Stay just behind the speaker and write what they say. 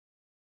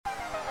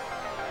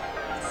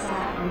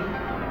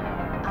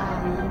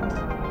Island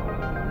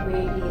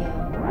Radio.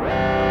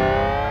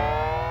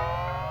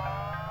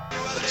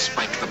 Let us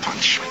spike the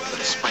punch. Let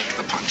us spike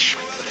the punch.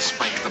 Let us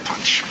spike the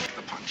punch.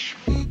 The punch.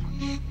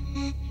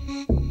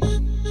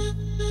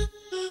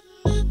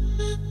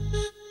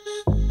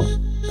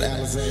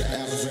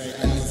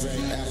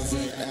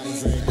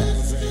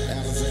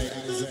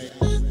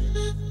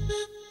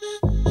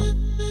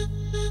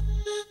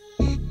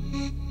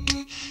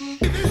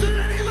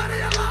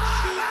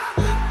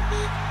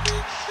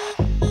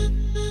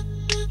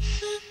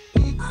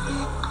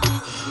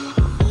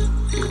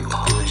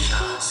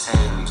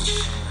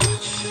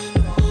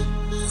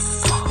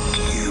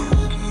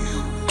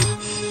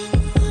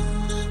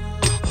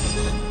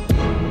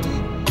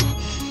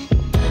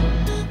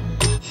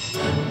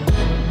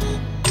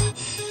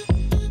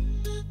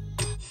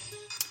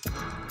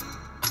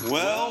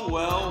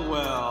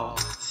 Well.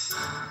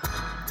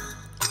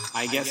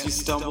 I guess you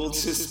stumbled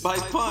to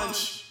Spike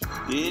Punch.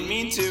 You didn't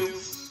mean to,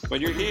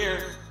 but you're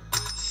here.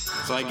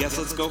 So I guess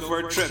let's go for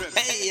a trip.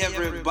 Hey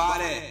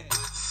everybody!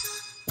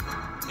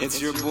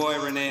 It's your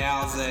boy Renee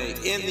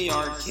Alize in the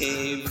art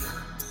cave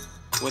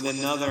with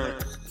another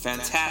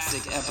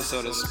fantastic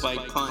episode of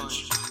Spike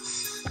Punch.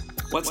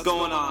 What's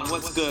going on?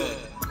 What's good?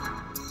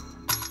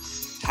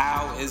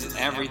 How is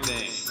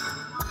everything?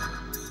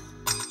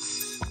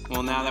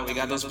 Well, now that we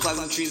got those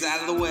pleasantries out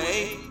of the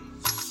way,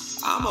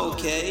 I'm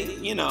okay,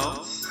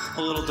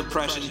 a little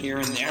depression here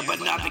and there, but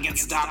nothing can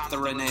stop the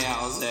Renee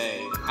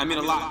Alize. I mean,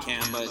 a lot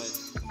can, but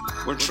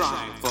we're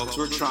trying, folks,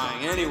 we're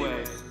trying.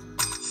 Anyway,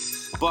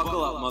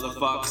 buckle up,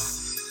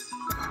 motherfucks.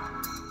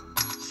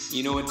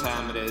 You know what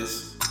time it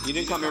is. You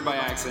didn't come here by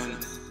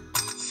accident.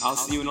 I'll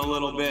see you in a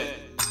little bit.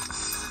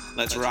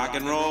 Let's rock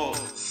and roll.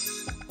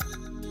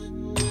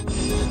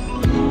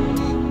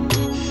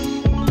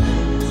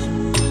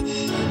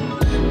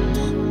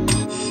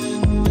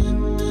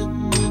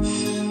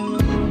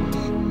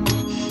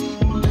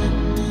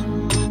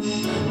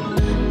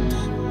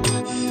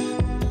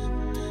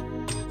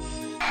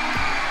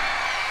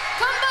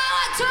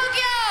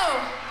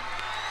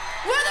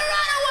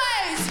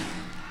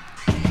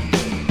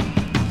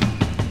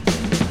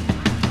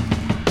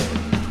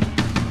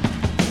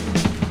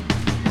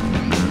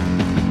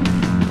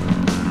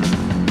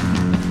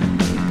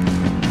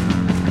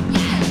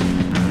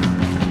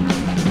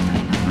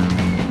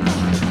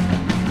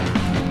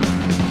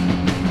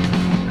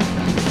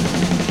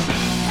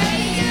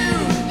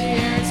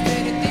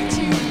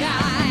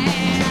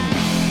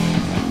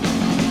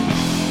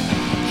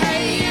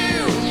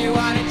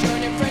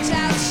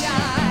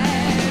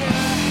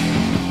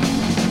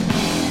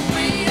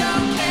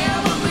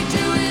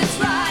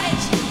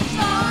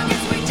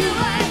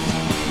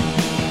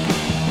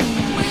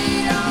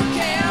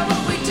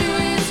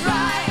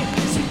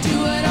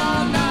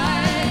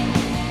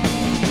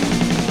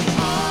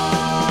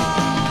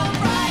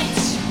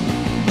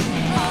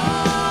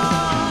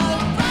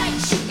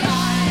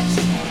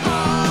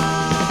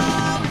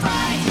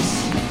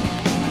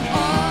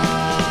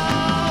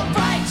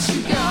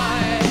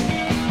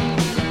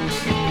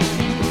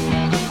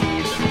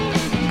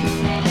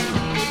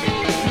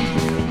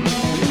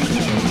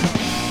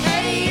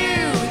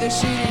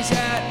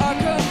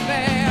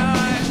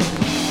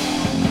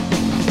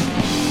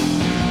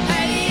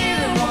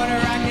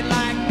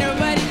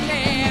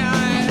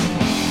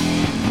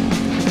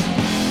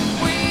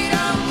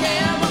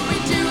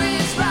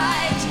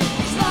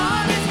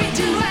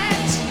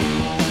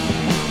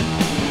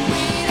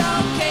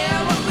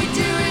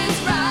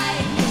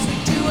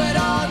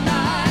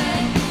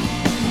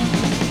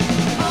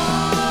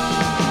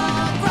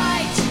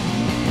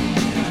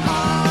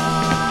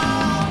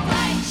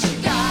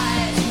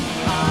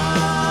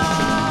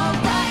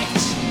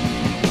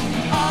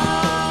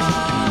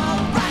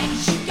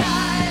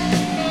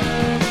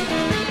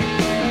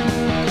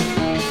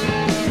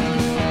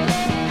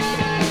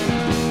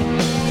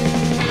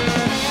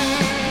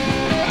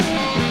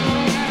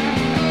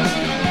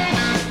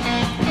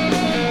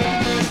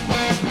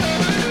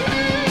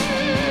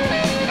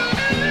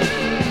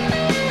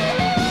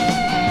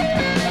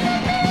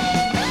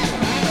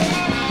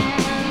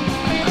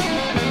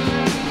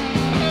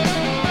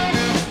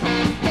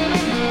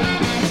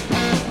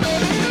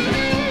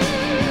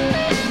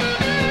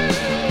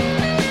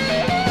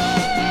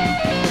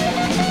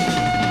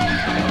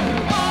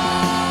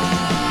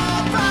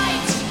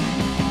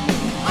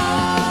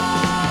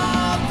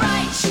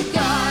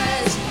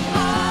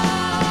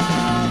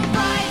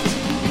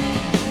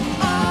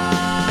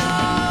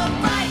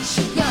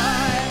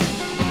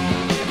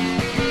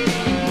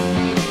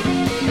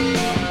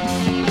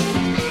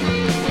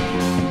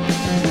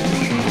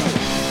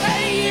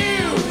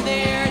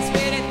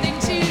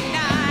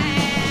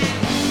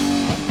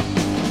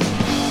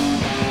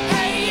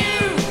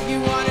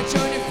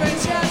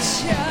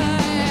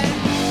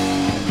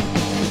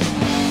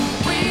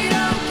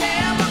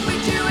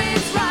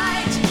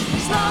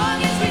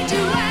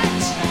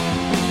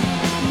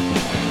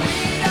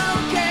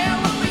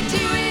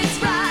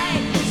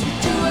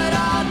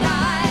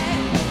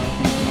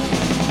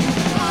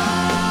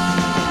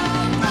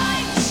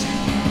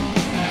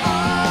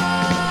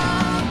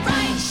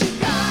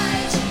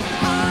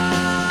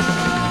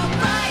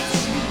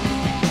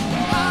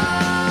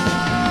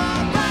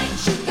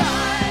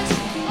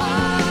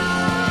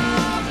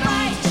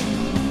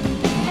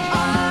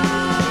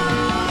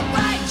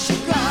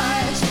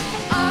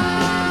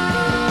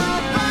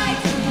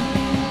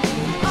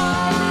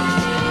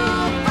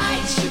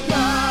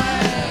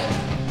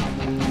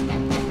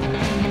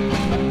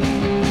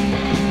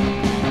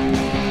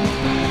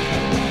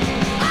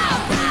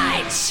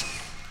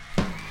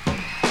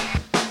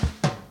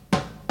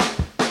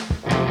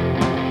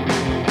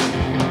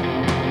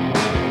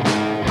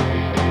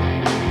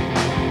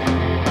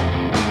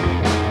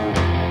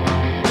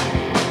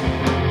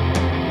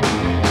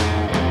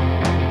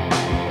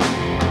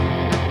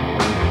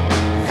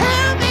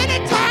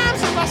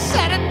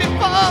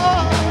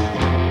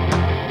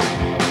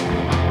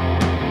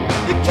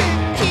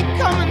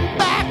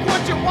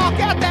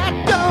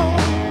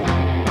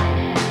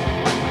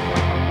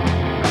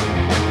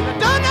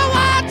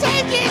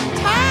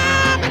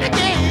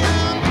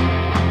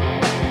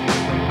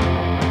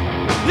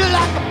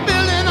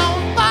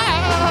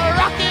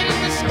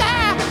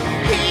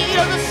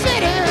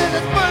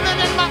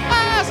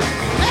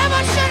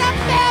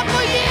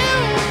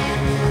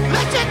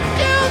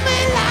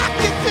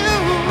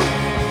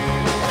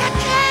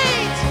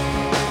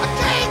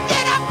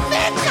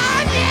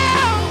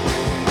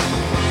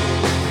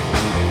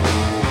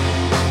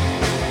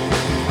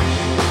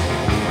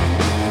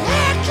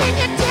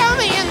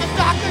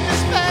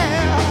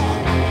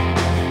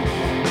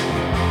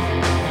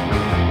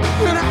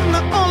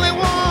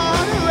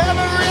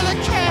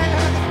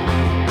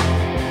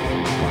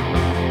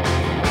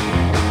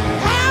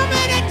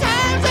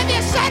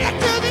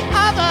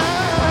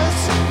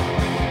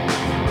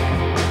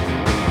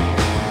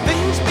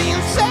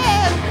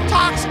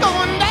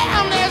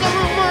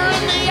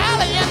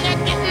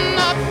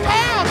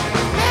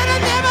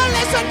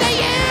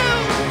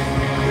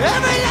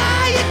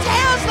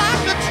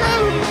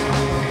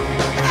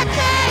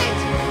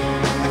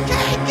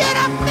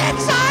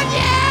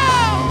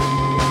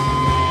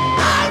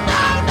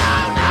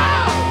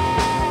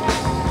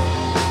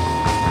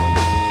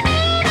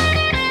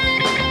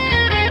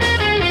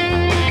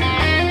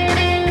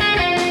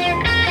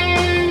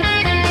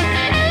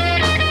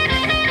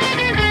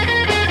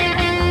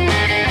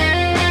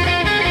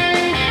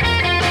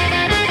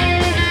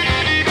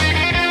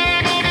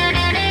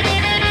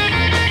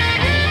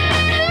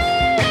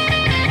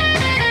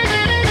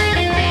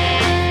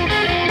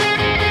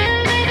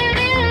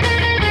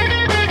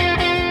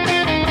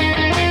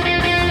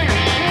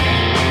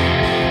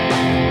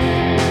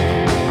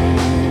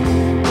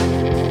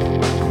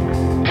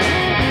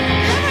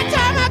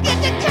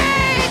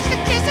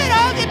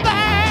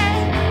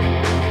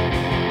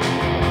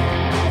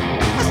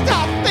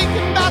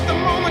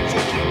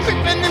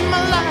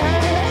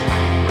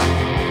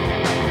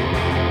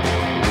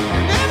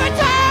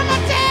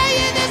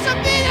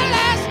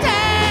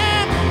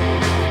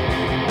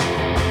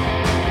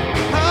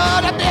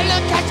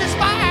 look, catches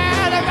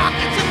fire, the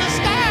rockets in the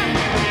sky.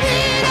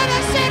 Heat of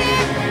the city,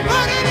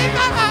 burning in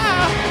my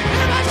heart.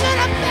 Never should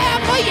have fell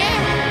for you.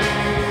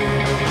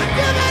 I'm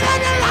driven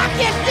under lock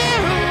and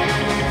down.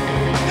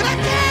 And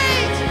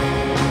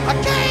I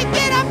can't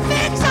get a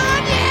fix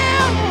on you.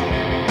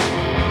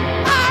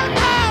 Oh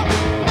no,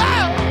 no,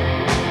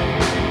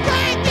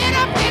 can't get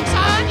a fix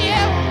on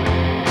you.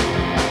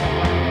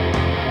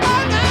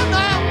 Oh no,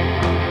 no.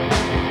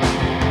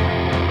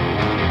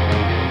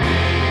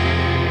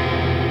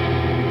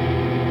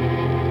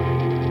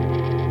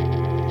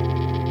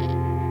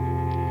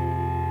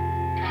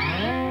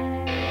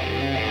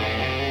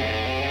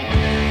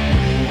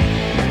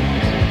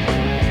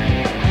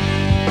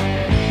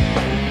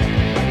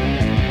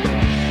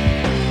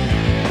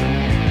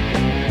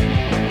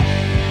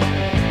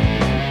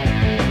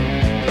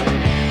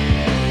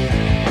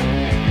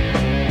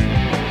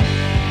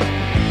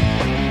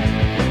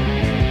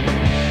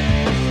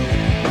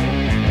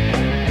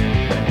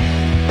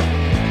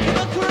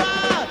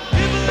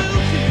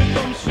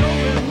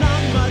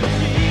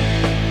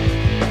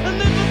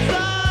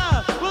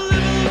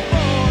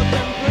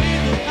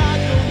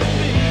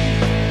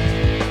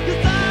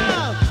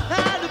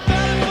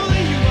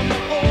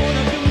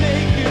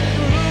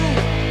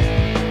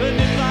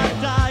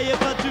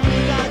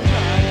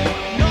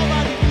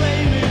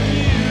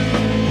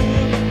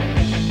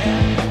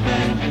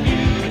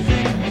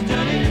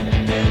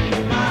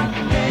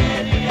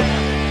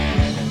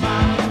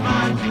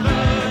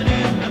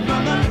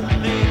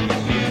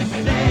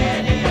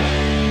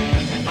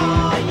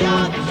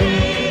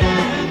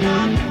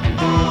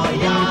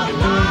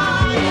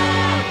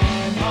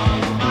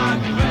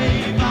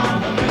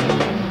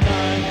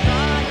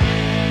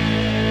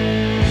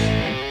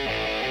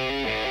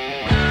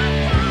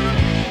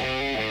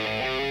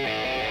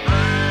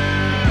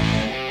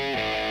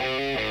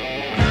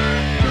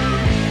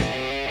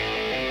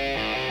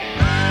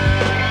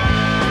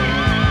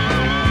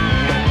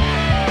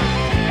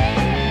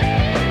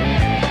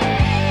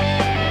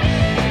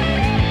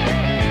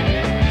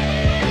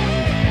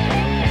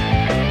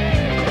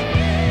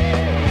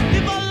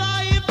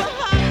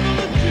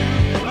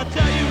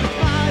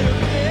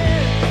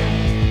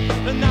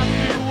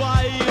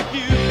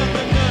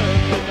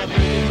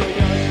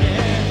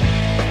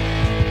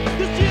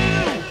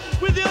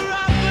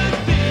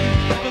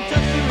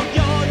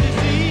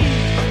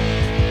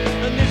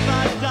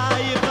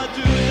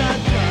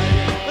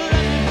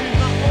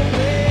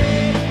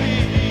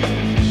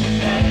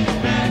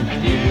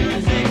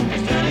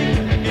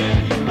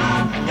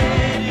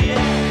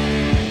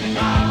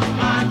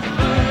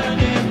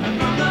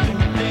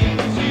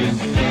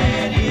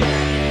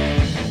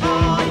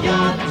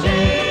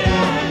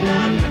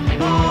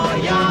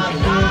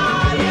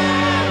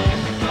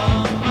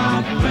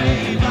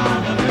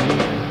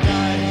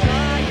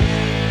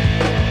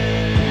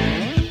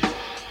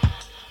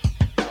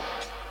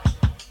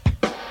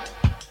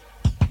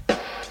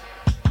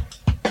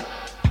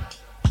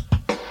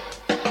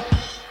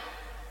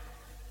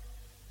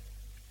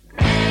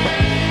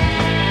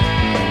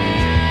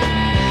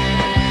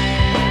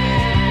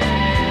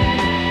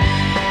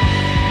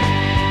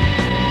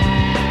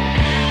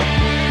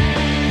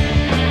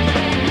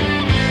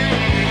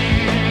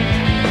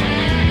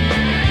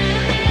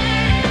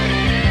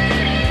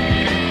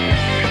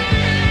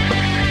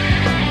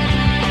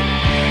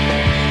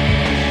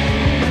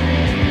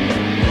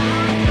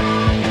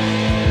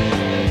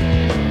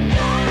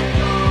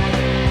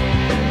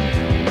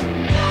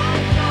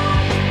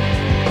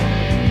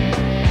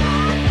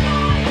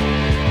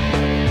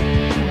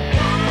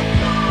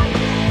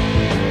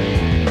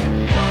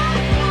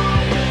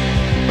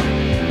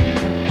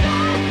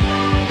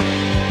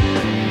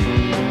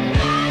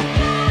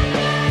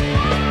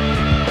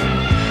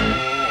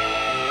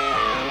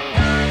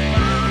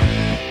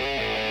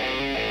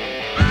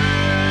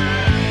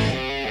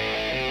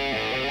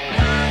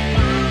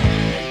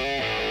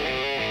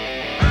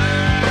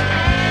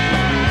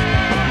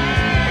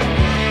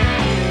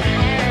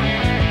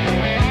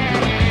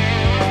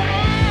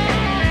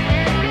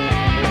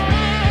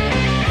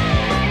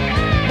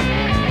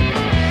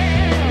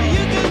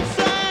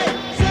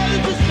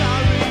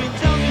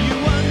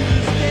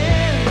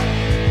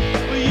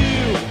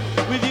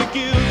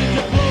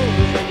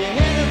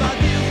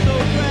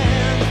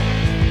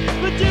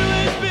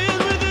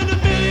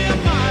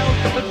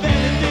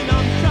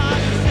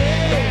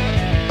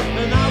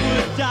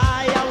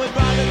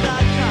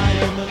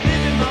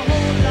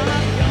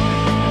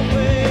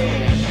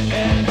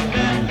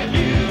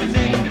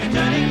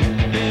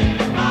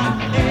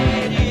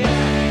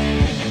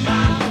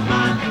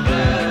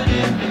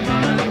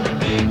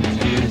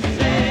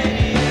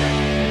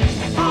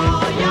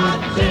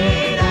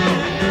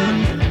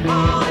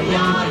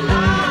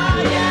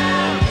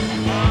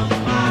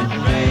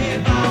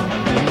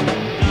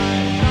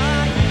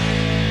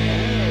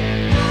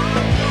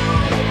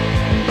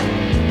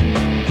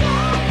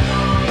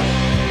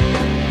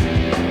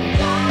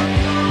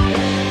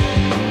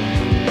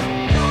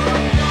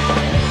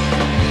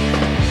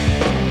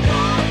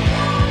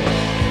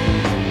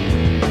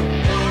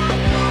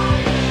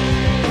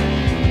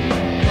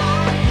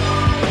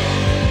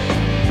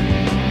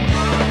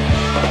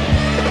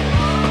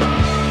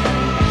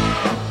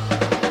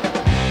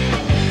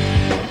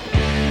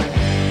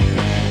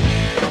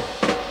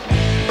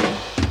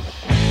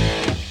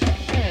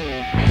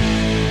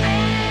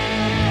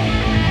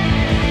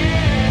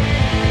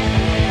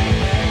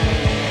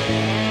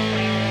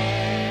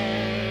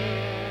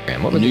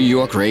 New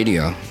York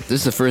radio. This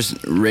is the first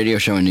radio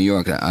show in New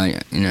York that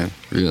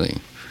really.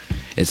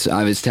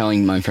 I was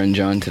telling my friend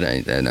John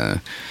today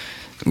that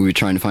we were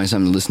trying to find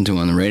something to listen to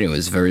on the radio. It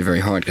was very,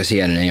 very hard because he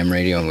had an AM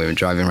radio and we were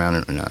driving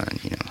around in a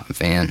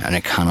van, an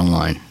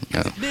Econoline.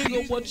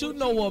 Nigga, what you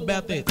know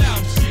about that?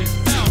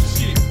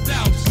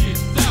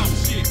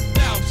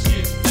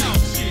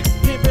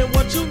 Pimpin',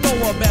 what you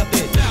know about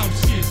that?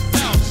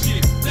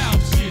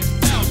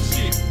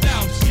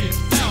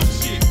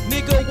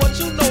 Nigga, what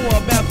you know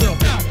about them?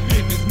 South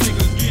Memphis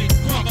niggas get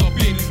crunk up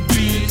in his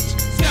bitch.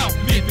 South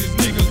Memphis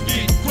niggas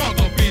get crunk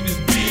up in his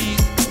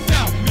bitch.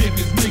 South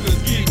Memphis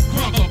niggas get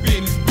crunk up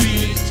in his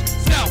bitch.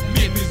 South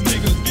Memphis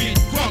niggas get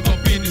crunk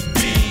up in his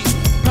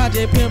bitch.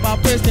 Project Pimp by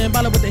Preston,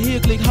 ballin' with the heel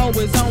click, hoe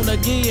is on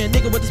again.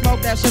 Nigga with the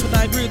smoke that shit,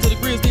 everything grill to the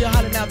grill, still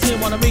hollering out 10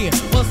 1 a million.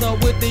 What's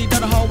up with the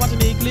dirty hoe, watching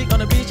me click on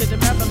the bitch, check the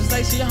map on the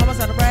station.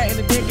 Homicide a ride in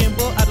the dick and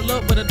book, out of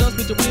luck with a dust,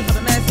 bitch, a win for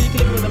the nasty.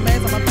 Click with a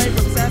mask on my face,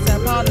 from the side,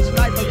 polish,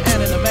 light, throw your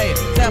hand in the bag.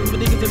 Tap for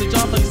the niggas in the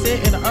jump, throw your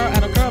set in the earth,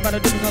 out of curve, out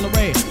of different color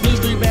red. Blue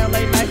Street bound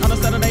late night on a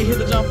Saturday, hit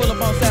the jump full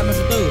up on Saturday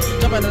for through.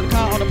 Jump out of the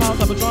car on the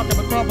pause, I'm a drunk, I'm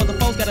a crump, but the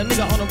folks got a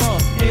nigga on the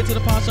run. Head to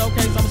the pawn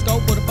showcase, I'm a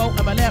scope for the boat,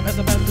 on my lap as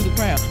I pass through the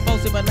crowd.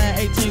 Folks hit by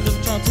 918 to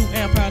the trunk, 2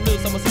 amp proud news,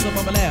 I'ma sit up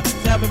on my lap.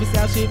 South Memphis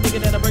South shit, nigga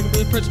that I bring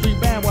through Pritchard Street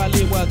bound where I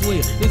live, where I dwell.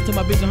 Listen to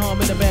my bitch at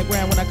home in the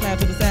background when I climb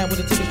to the side with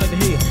a ticket straight to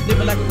head.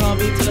 Living like a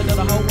convict till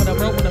another hoe when I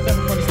broke, when I fell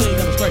from the sling,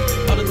 I'm straight.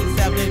 All the to the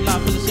South, they lie,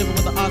 full of shiver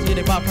with the odds, yeah,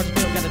 they bought Project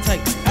Film, gotta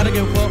take. I don't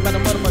give a fuck about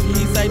the motherfucker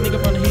he say, nigga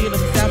from the hill of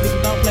the South, bitch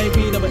don't play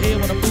P, never ill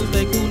when the fools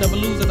stay cool, never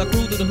lose as I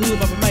cruise through the hood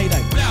by a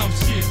Mayday. South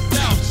shit,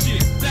 South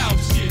shit, South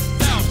shit,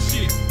 South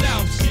shit,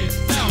 South shit,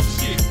 South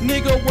shit.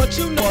 Nigga, what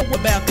you know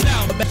about the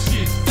South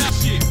shit, South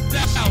shit,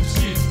 South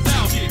shit,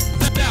 South shit,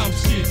 South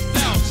shit,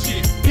 South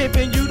shit.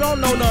 Pimpin', you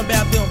don't know nothing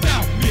about them.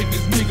 South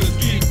Memphis niggas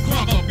get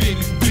crunk up in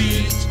his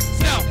bitch.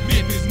 South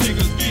Memphis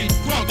niggas get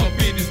crunk up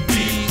in his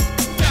bitch.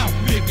 South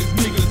Memphis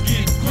niggas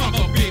get crunk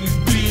up in his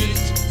bitch.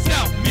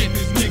 South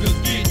Memphis niggas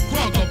get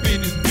crunk up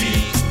in his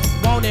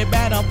bitch. Want it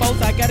bad on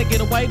folks, I gotta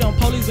get away. Them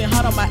police been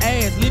hot on my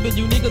ass. Leaving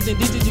you niggas in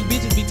ditches, you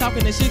bitches be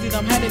talking that shit that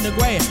I'm hiding in the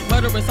grass.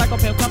 Murdering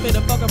psychopath, copy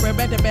the fucker, red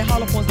back that bad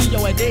hollow points, leave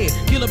your ass dead.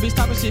 Killer bitch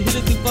talking shit, hit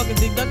it through fucking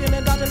dick, ducking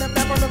and dodging that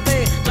back on the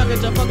bed.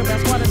 Junkin' just fucking back,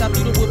 squatted out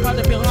through the wood,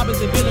 Project Pill,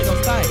 hobbies and building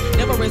gon' stay.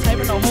 Never risk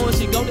having no hoe,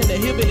 she go in the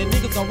hillbilly,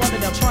 niggas gon' run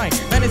in them train.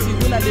 Fantasy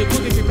will I live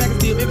quick if you pack a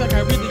steel, if I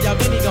can't read it, y'all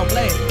then he gon'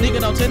 blast. Nigga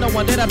don't tell no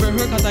one that I been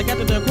hurt, cause I got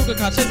the damn crooked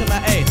car chasing my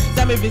ass.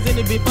 Sammy Vince in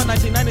the bitch for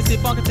 1996,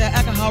 funkin' tag,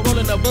 alcohol,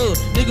 rolling the bud.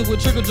 Niggas with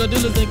trigger, drug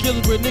dealers and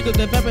killers with niggas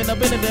that vampin' up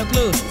in the damn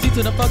club. See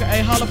to the fucking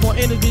A, hollow point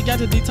in this bitch, got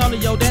to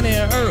D'Antonio, Danny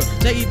and Earl.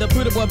 J.E. the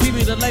pretty boy,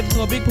 BB the lady,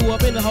 so a big poo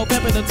up in the whole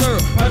pep in the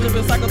turf. Project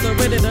been cycles are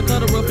ready to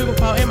cut a real people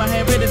paw in my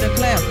hand, ready to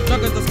clown.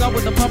 Drunk as the scope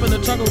with the pump in the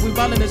trunk, we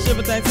ballin' the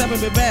shiver thing, tapping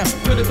me bound.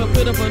 Critical,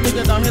 pitiful,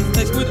 nigga, don't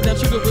hesitate, squeeze it, that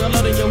trigger real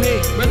loud in your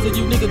head. Rest of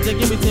you niggas, just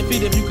give me 10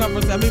 feet if you come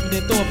from South Memphis,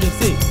 then throw up your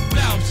seat.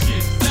 South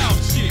shit, South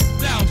shit,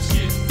 South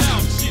shit,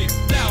 South shit,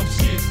 South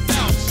shit,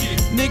 South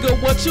shit. Nigga,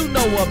 what you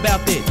know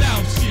about that?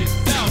 South shit,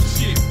 South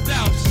shit,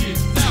 South shit,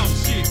 South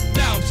shit,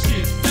 South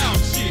shit,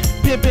 South shit.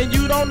 Pimpin',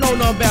 you don't know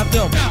nothing about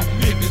them. South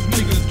Memphis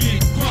niggas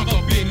get crunk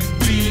up in his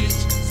bitch.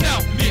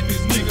 South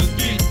Memphis niggas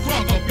get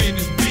crunk up in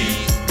his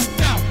bitch.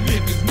 South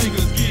Memphis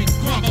niggas get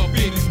crunk up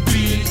in his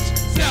bitch.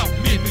 South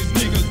Memphis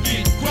niggas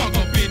get crunk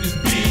up in his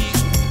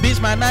bitch.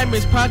 Bitch, my name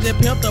is Project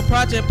Pimp. The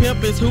Project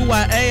Pimp is who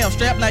I am.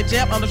 Strapped like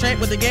Jap on the track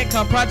with the gang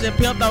called Project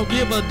Pimp. Don't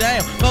give a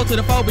damn. Go to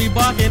the 4B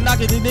barking,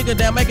 knocking these niggas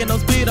down, making no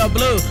speed or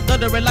blood.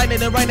 Thunder and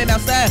lightning and raining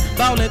outside,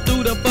 falling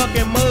through the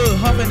fucking mud.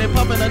 Huffing and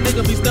puffing, a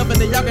nigga be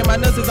stuffing and yawking my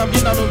nuts as I'm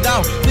getting on them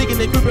down. Thinking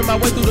they creeping my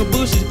way through the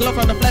bushes. Glow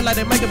from the flat like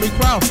they making me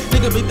crawl.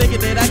 Nigga be thinking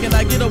that I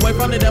cannot get away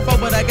from it, therefore,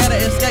 but I gotta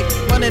escape.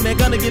 Running and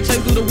gonna get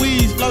chased through the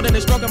weeds, floating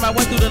and stroking my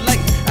way through the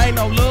lake. Ain't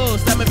no love,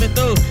 stabbing me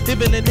through.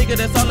 Hippin' the nigga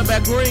that's all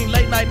about green.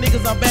 Late night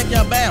niggas, I'm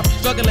backyard bound.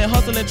 Struggling,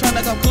 hustling, trying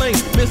to come clean.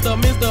 Mr.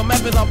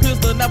 Map is on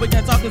pistol. Now we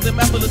can't talk cause it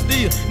map full of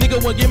steel.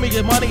 Nigga won't give me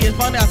his money, it's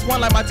funny. I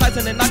swung like my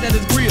Tyson and knocked at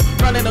his grill.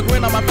 Running a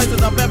grin on my face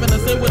as I'm pepping the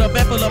sin with a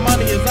bag full of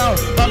money is on.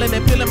 Falling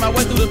and peeling my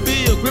way through the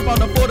field. Grip on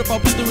the 44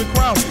 pistol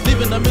crown.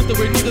 Leaving the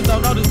mystery, niggas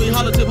don't notice me.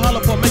 Holler tip,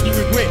 holler for, make you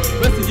regret.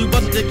 Rest of you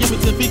busters just give me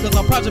 10 feet cause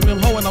I'm Project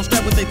Pimp hoe and I'm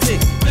strapped with they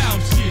tick. Down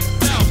shit,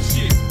 down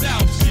shit,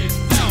 down shit,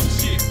 down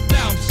shit,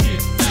 down shit,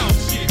 down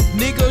shit.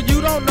 Nigga,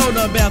 you don't know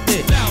nothing about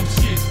that. Down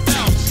shit,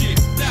 down shit,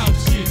 down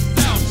shit,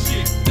 down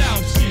shit, down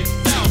shit,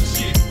 down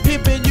shit.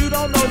 Pimpin', you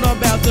don't know nothing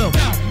about them.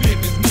 South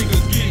Memphis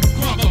niggas get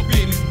crunk up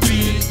in his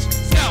bitch.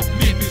 South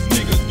Memphis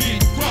niggas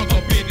get crunk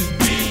up in his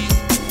bitch.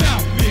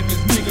 South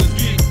Memphis niggas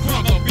get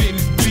crunk up in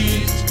his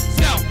bitch.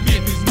 South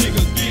Memphis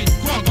niggas get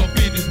crunk up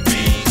in his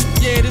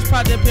bitch. Yeah, this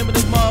Project Pimp,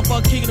 this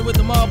motherfucker kicking it with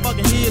the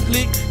motherfucking heel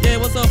click. Yeah,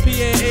 what's up,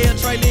 PAL,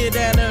 Trey Lynn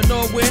down there in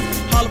Northwest.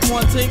 Holla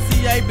Point Tink,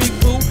 CA, Big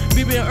Pooh.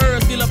 BB and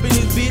Earl still up in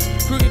his bitch.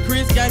 Crooked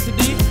Chris, Gangsta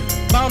D.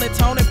 Bone and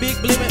Tony, Big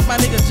Blimmin, my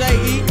nigga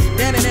J.E.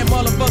 Down in that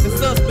motherfucking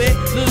suspect.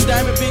 Little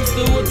Diamond, Big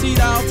Stewart,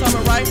 T-Dog,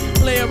 Tommy Wright.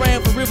 Play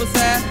around for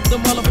Riverside, the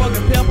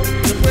motherfucking Pepper.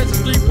 The Pressure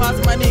Street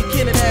Posse, my nigga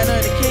Kenny down there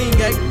in the King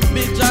Gate.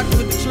 Big Jockey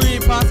with the Tree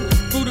Posse.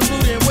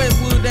 Fruity and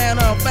Westwood down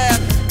on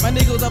 5. My My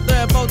nigga was up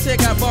there at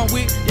Tech, got bumped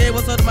with. Yeah,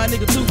 what's up to my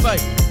nigga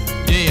Two-Face?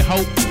 Yeah,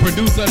 Hope,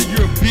 producer of the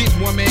year, bitch,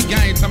 one man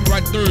gang, tell me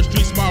right 3rd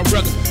Street, small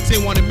record.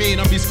 10-1 a million,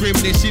 I'm be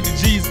screaming that shit, the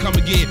G's come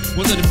again.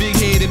 What's up the big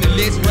head in the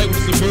Lex, right with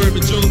the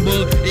Suburban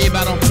Junebug.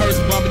 Everybody on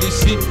person bumping this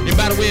shit. And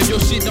by the way, if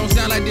your shit don't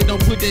sound like this,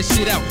 don't put that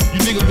shit out.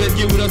 You niggas better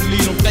get with us and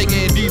leave them fake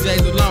ass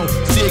DJs alone.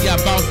 Still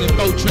got boss and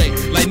 4-track.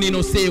 Like Nino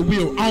said,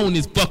 we'll own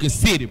this fucking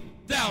city.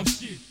 Down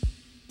shit.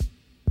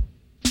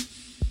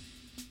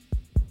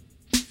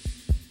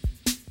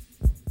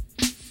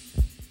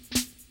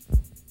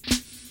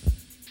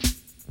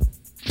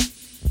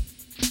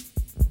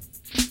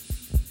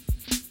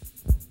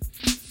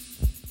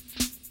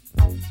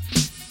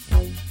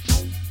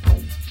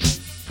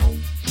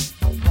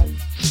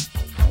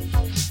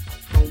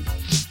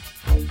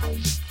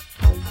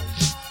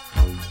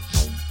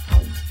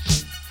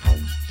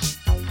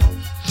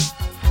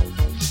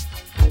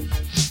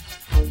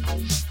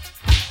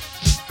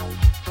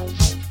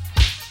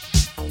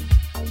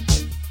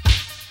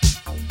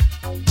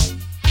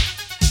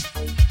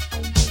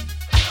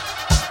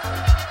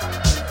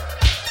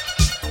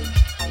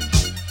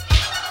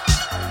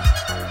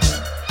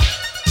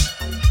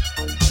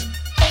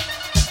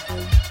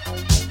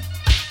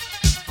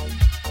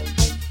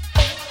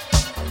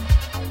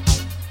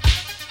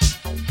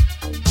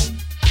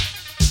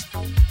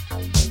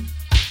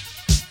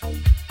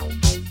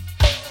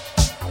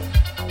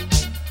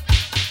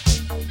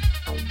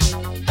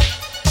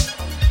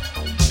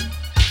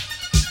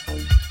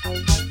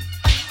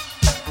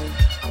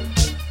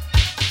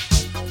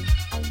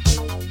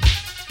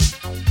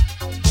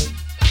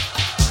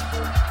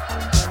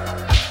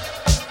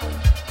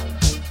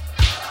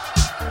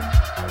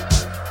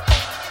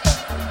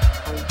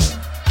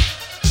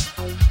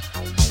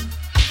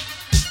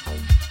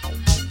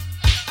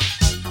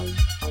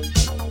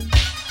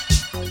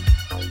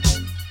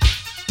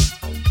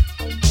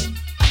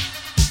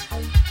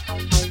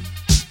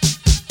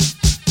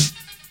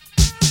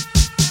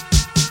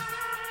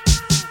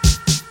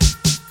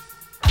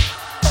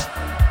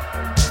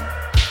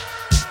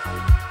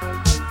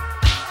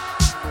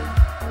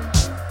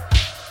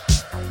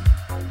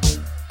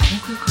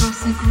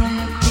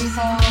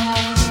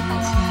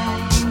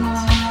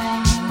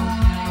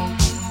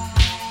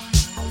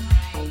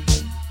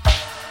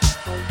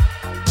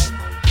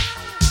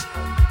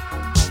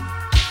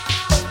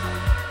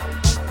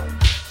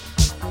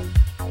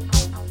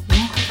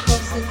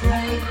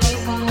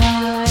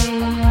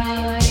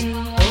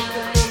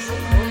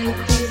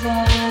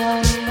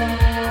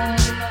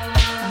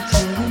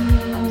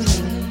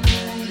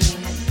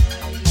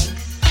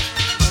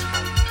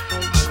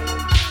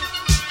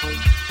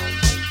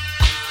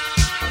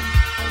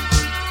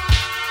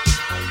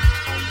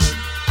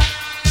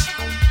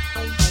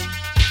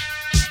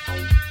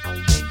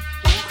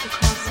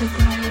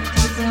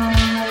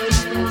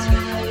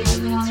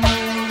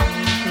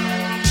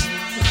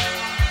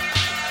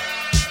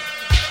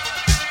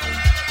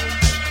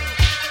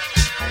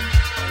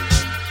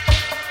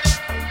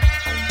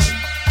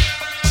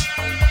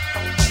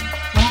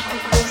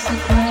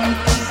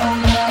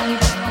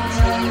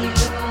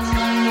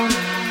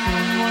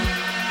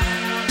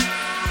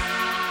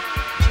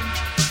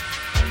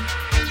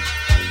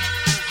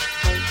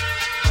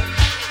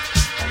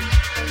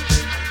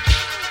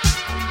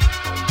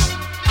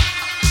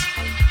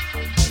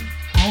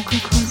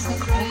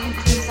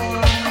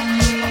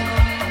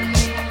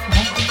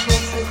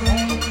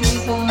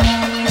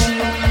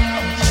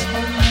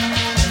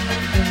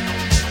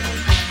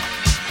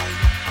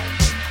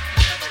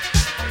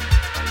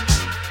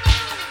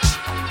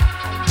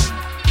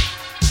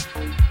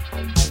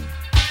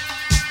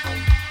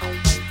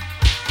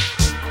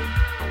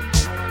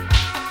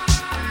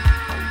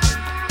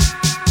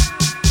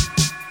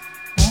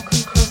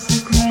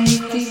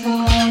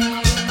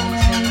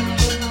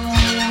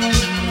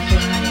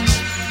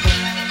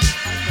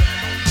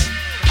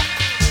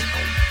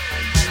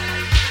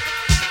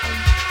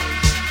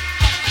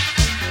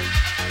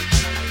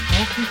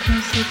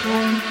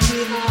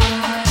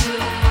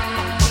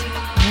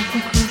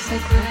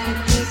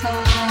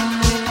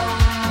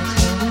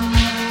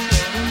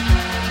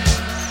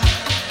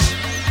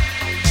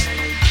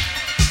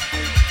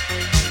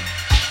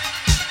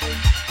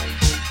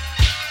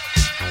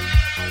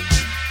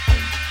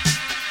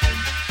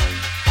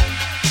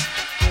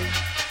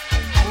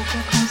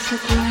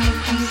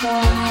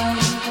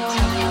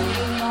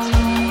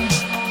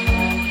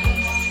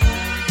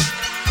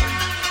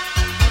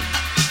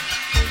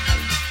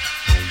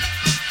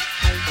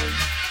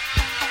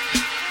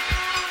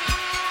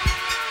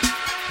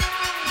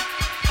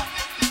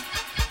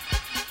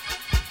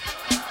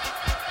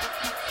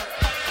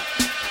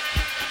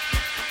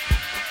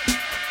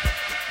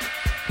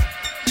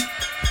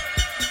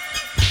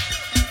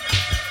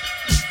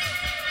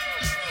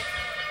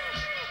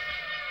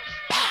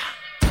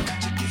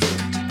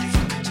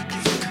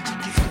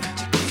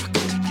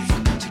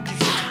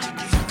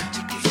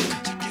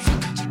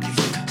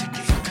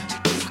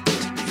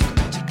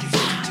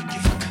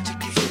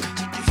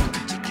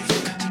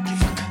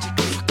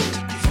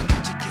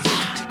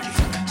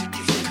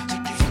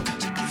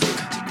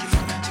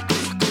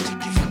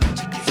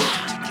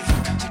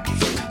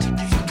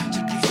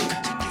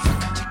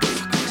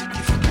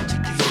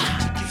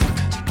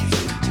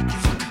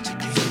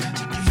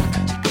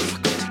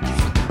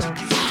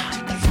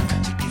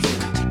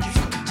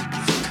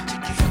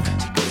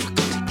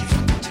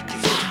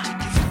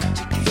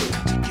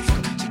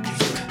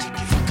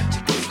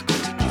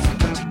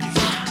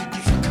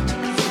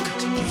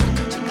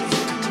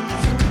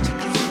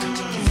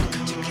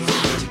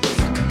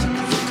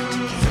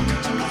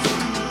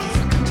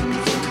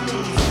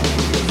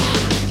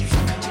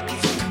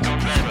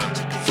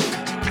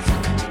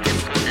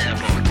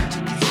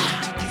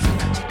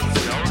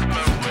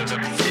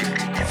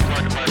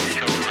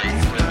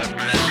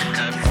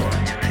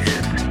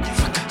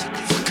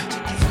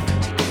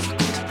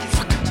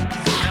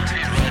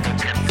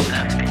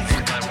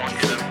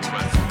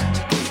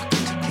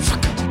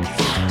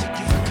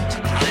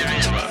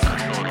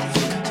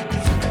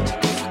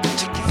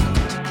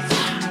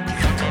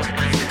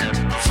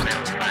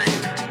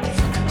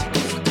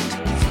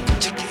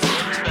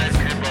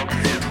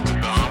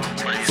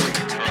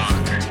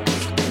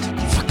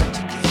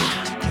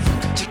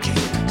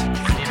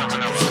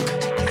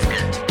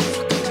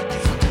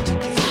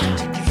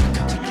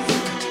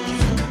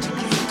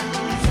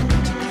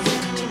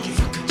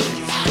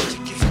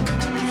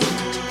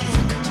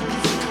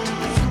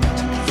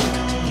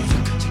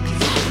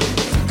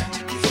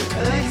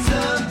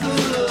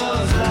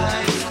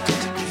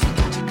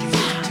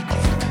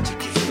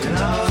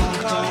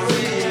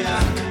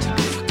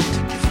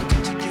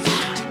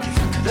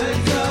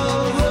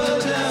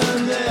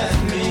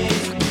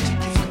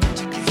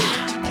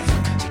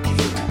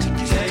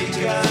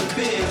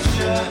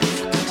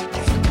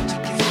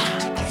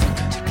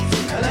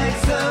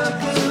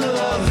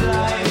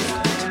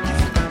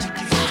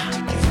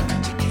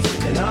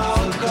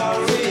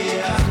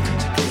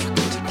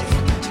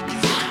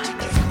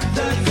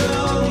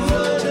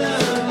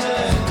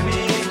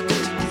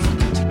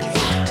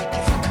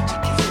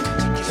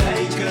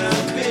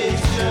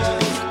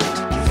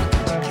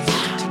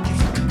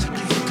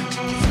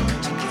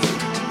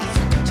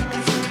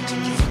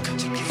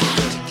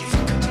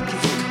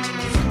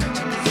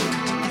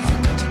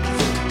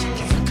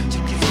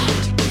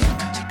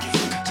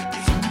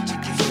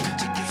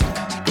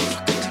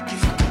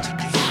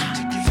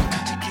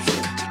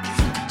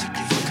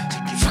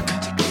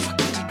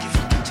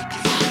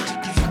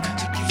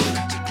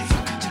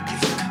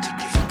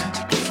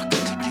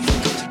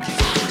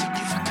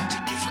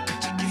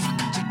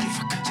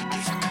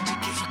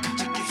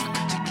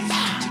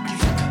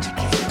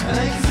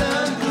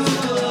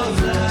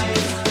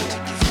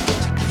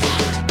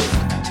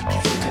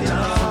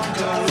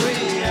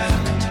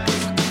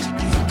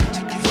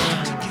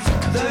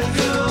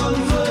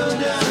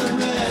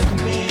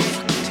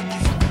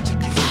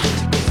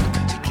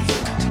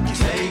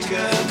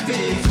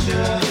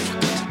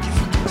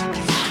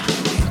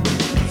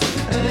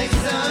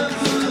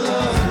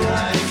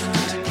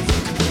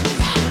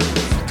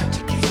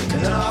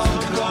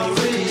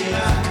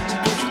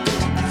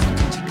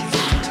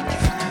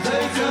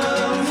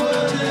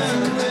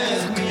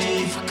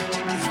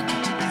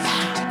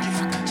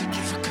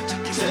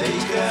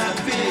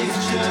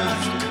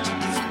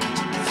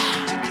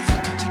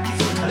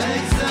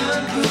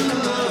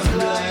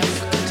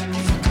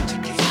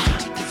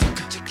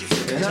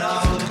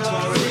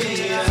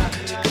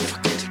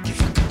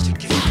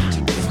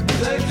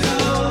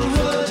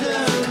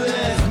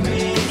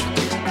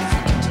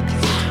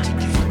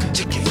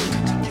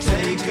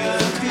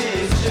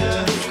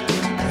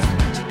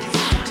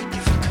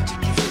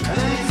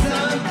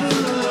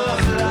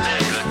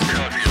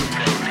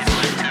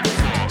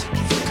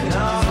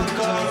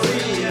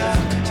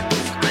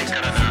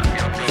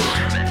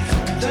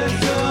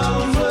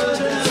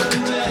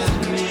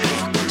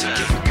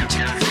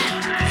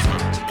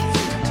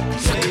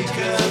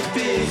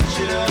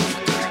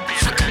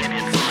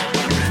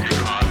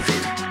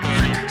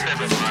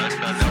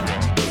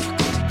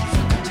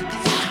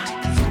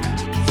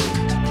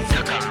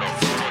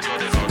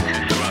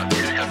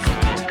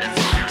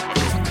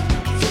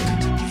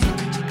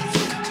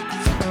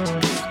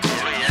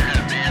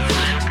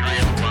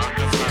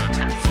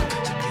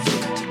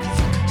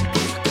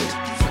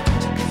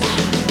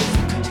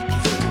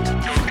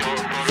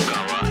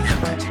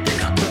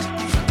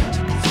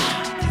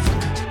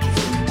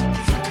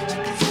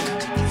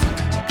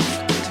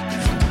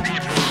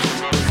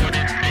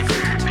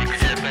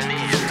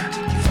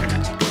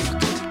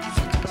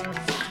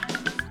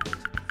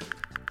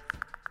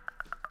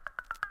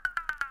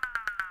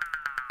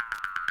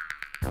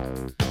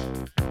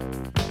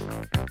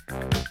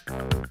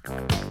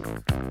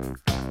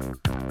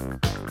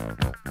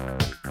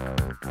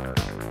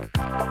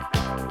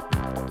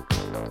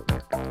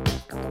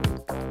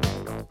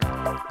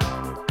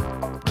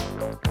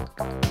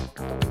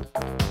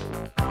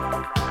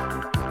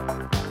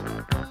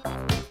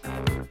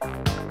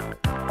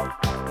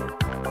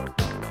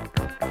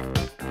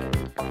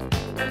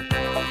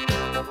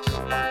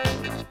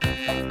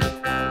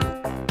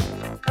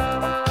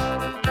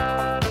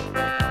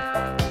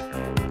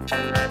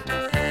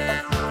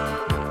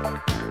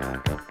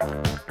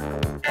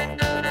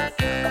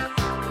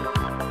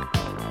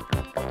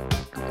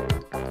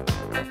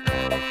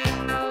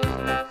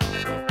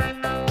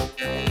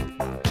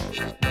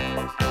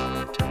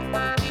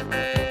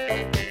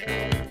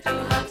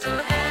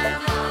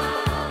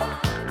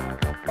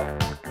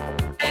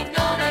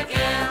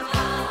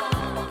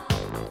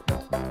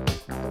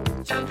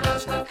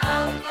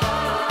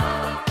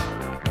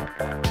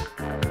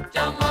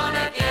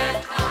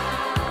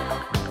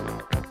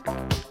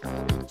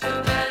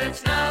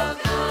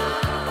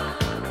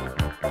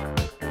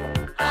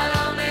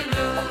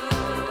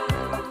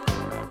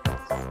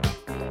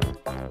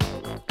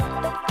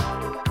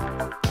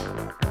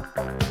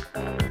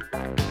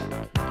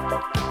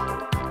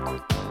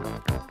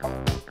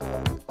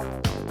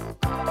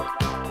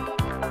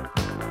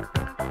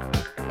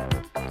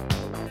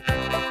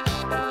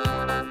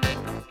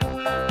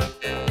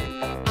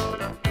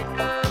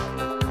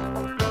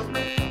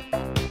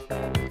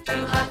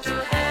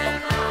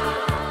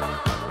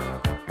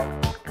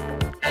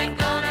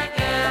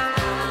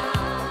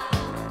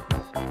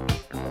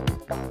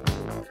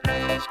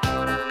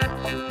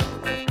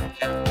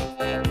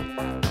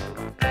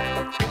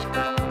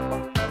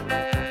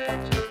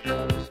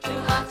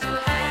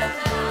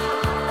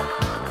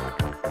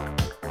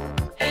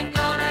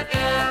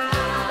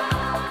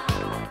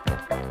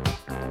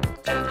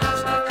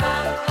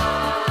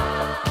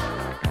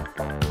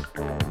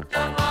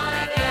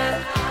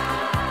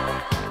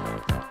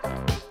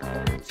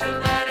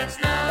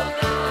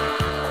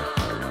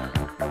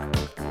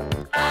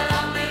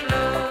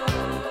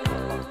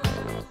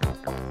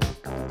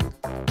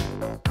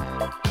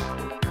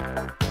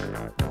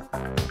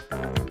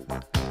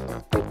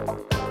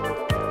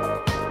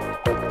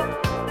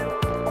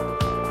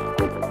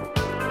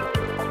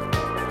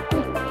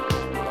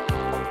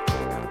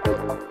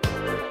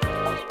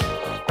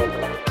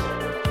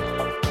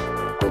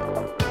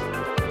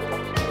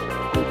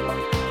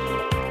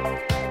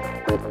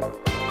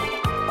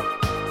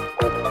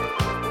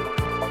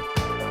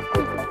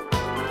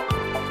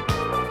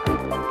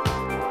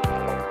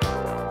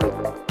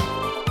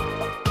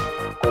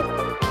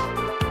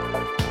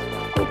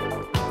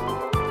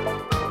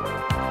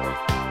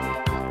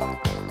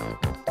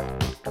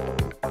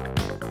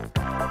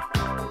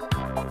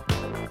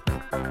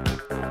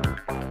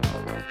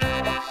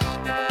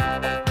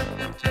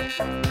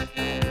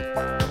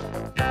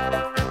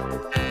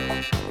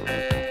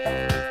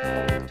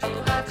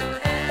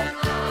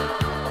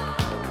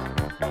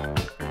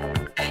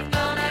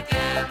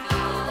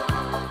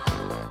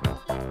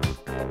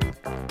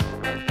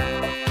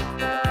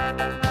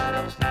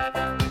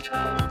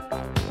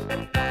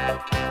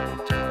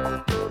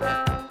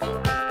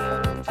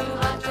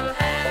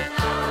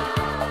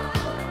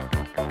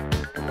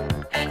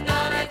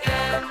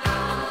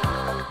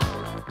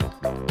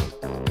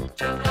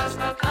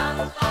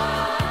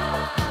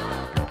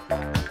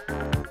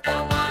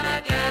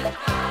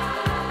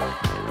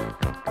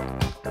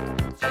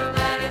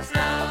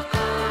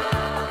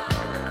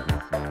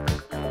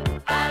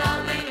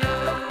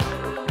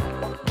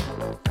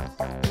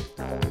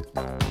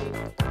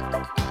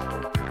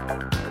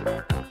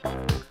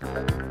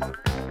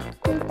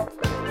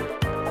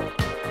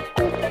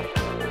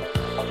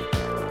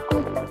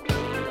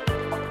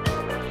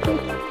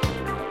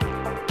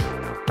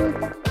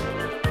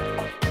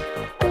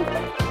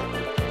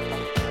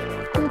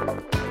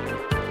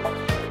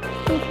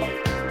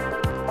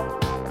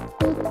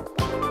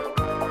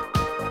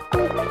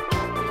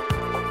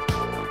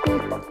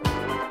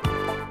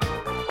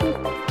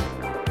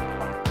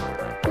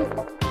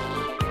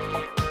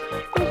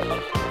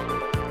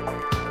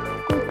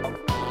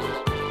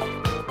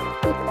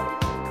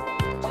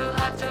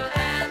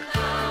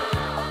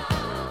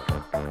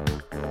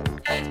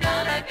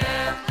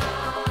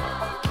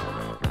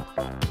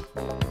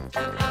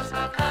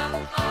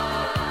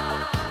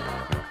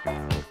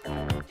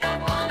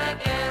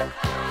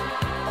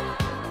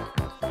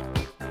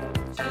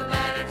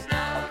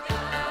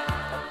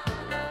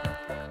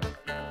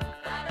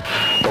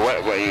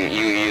 What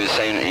you were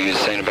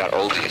saying about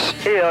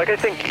oldies? Yeah, like I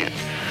think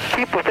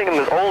people think of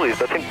them as oldies,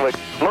 but I think like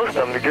most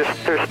of them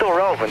they're still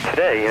relevant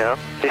today. You know,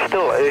 they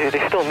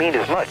still mean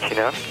as much. You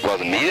know. Well,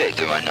 to me they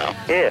do. I know.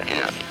 Yeah.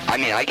 You know, I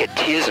mean, I get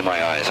tears in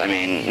my eyes. I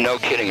mean, no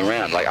kidding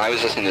around. Like I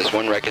was listening to this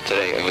one record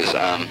today. It was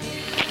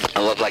I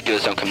Love Like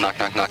Yours Don't Come Knock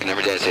Knock Knocking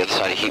Every Day. It's the other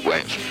side of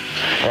Heatwave.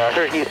 I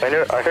heard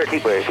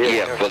Heatwave.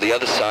 Yeah. Well, the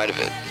other side of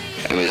it.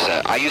 It was.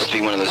 I used to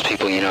be one of those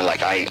people, you know,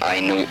 like I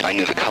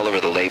knew the color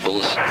of the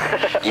labels.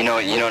 You know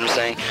what I'm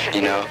saying?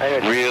 You know,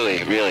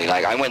 really.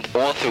 Like I went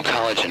all through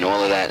college and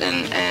all of that,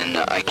 and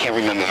I can't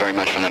remember very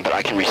much from them, but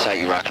I can recite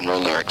you rock and roll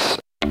lyrics.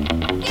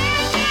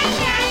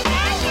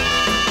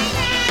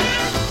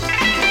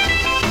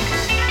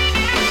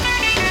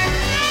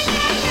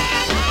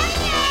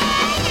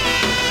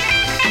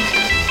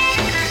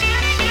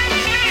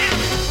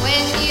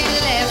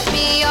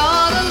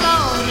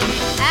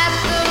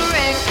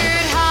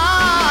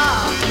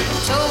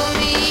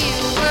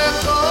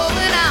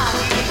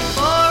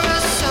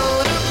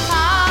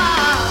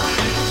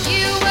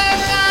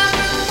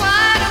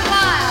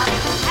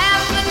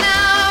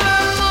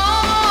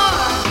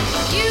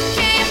 You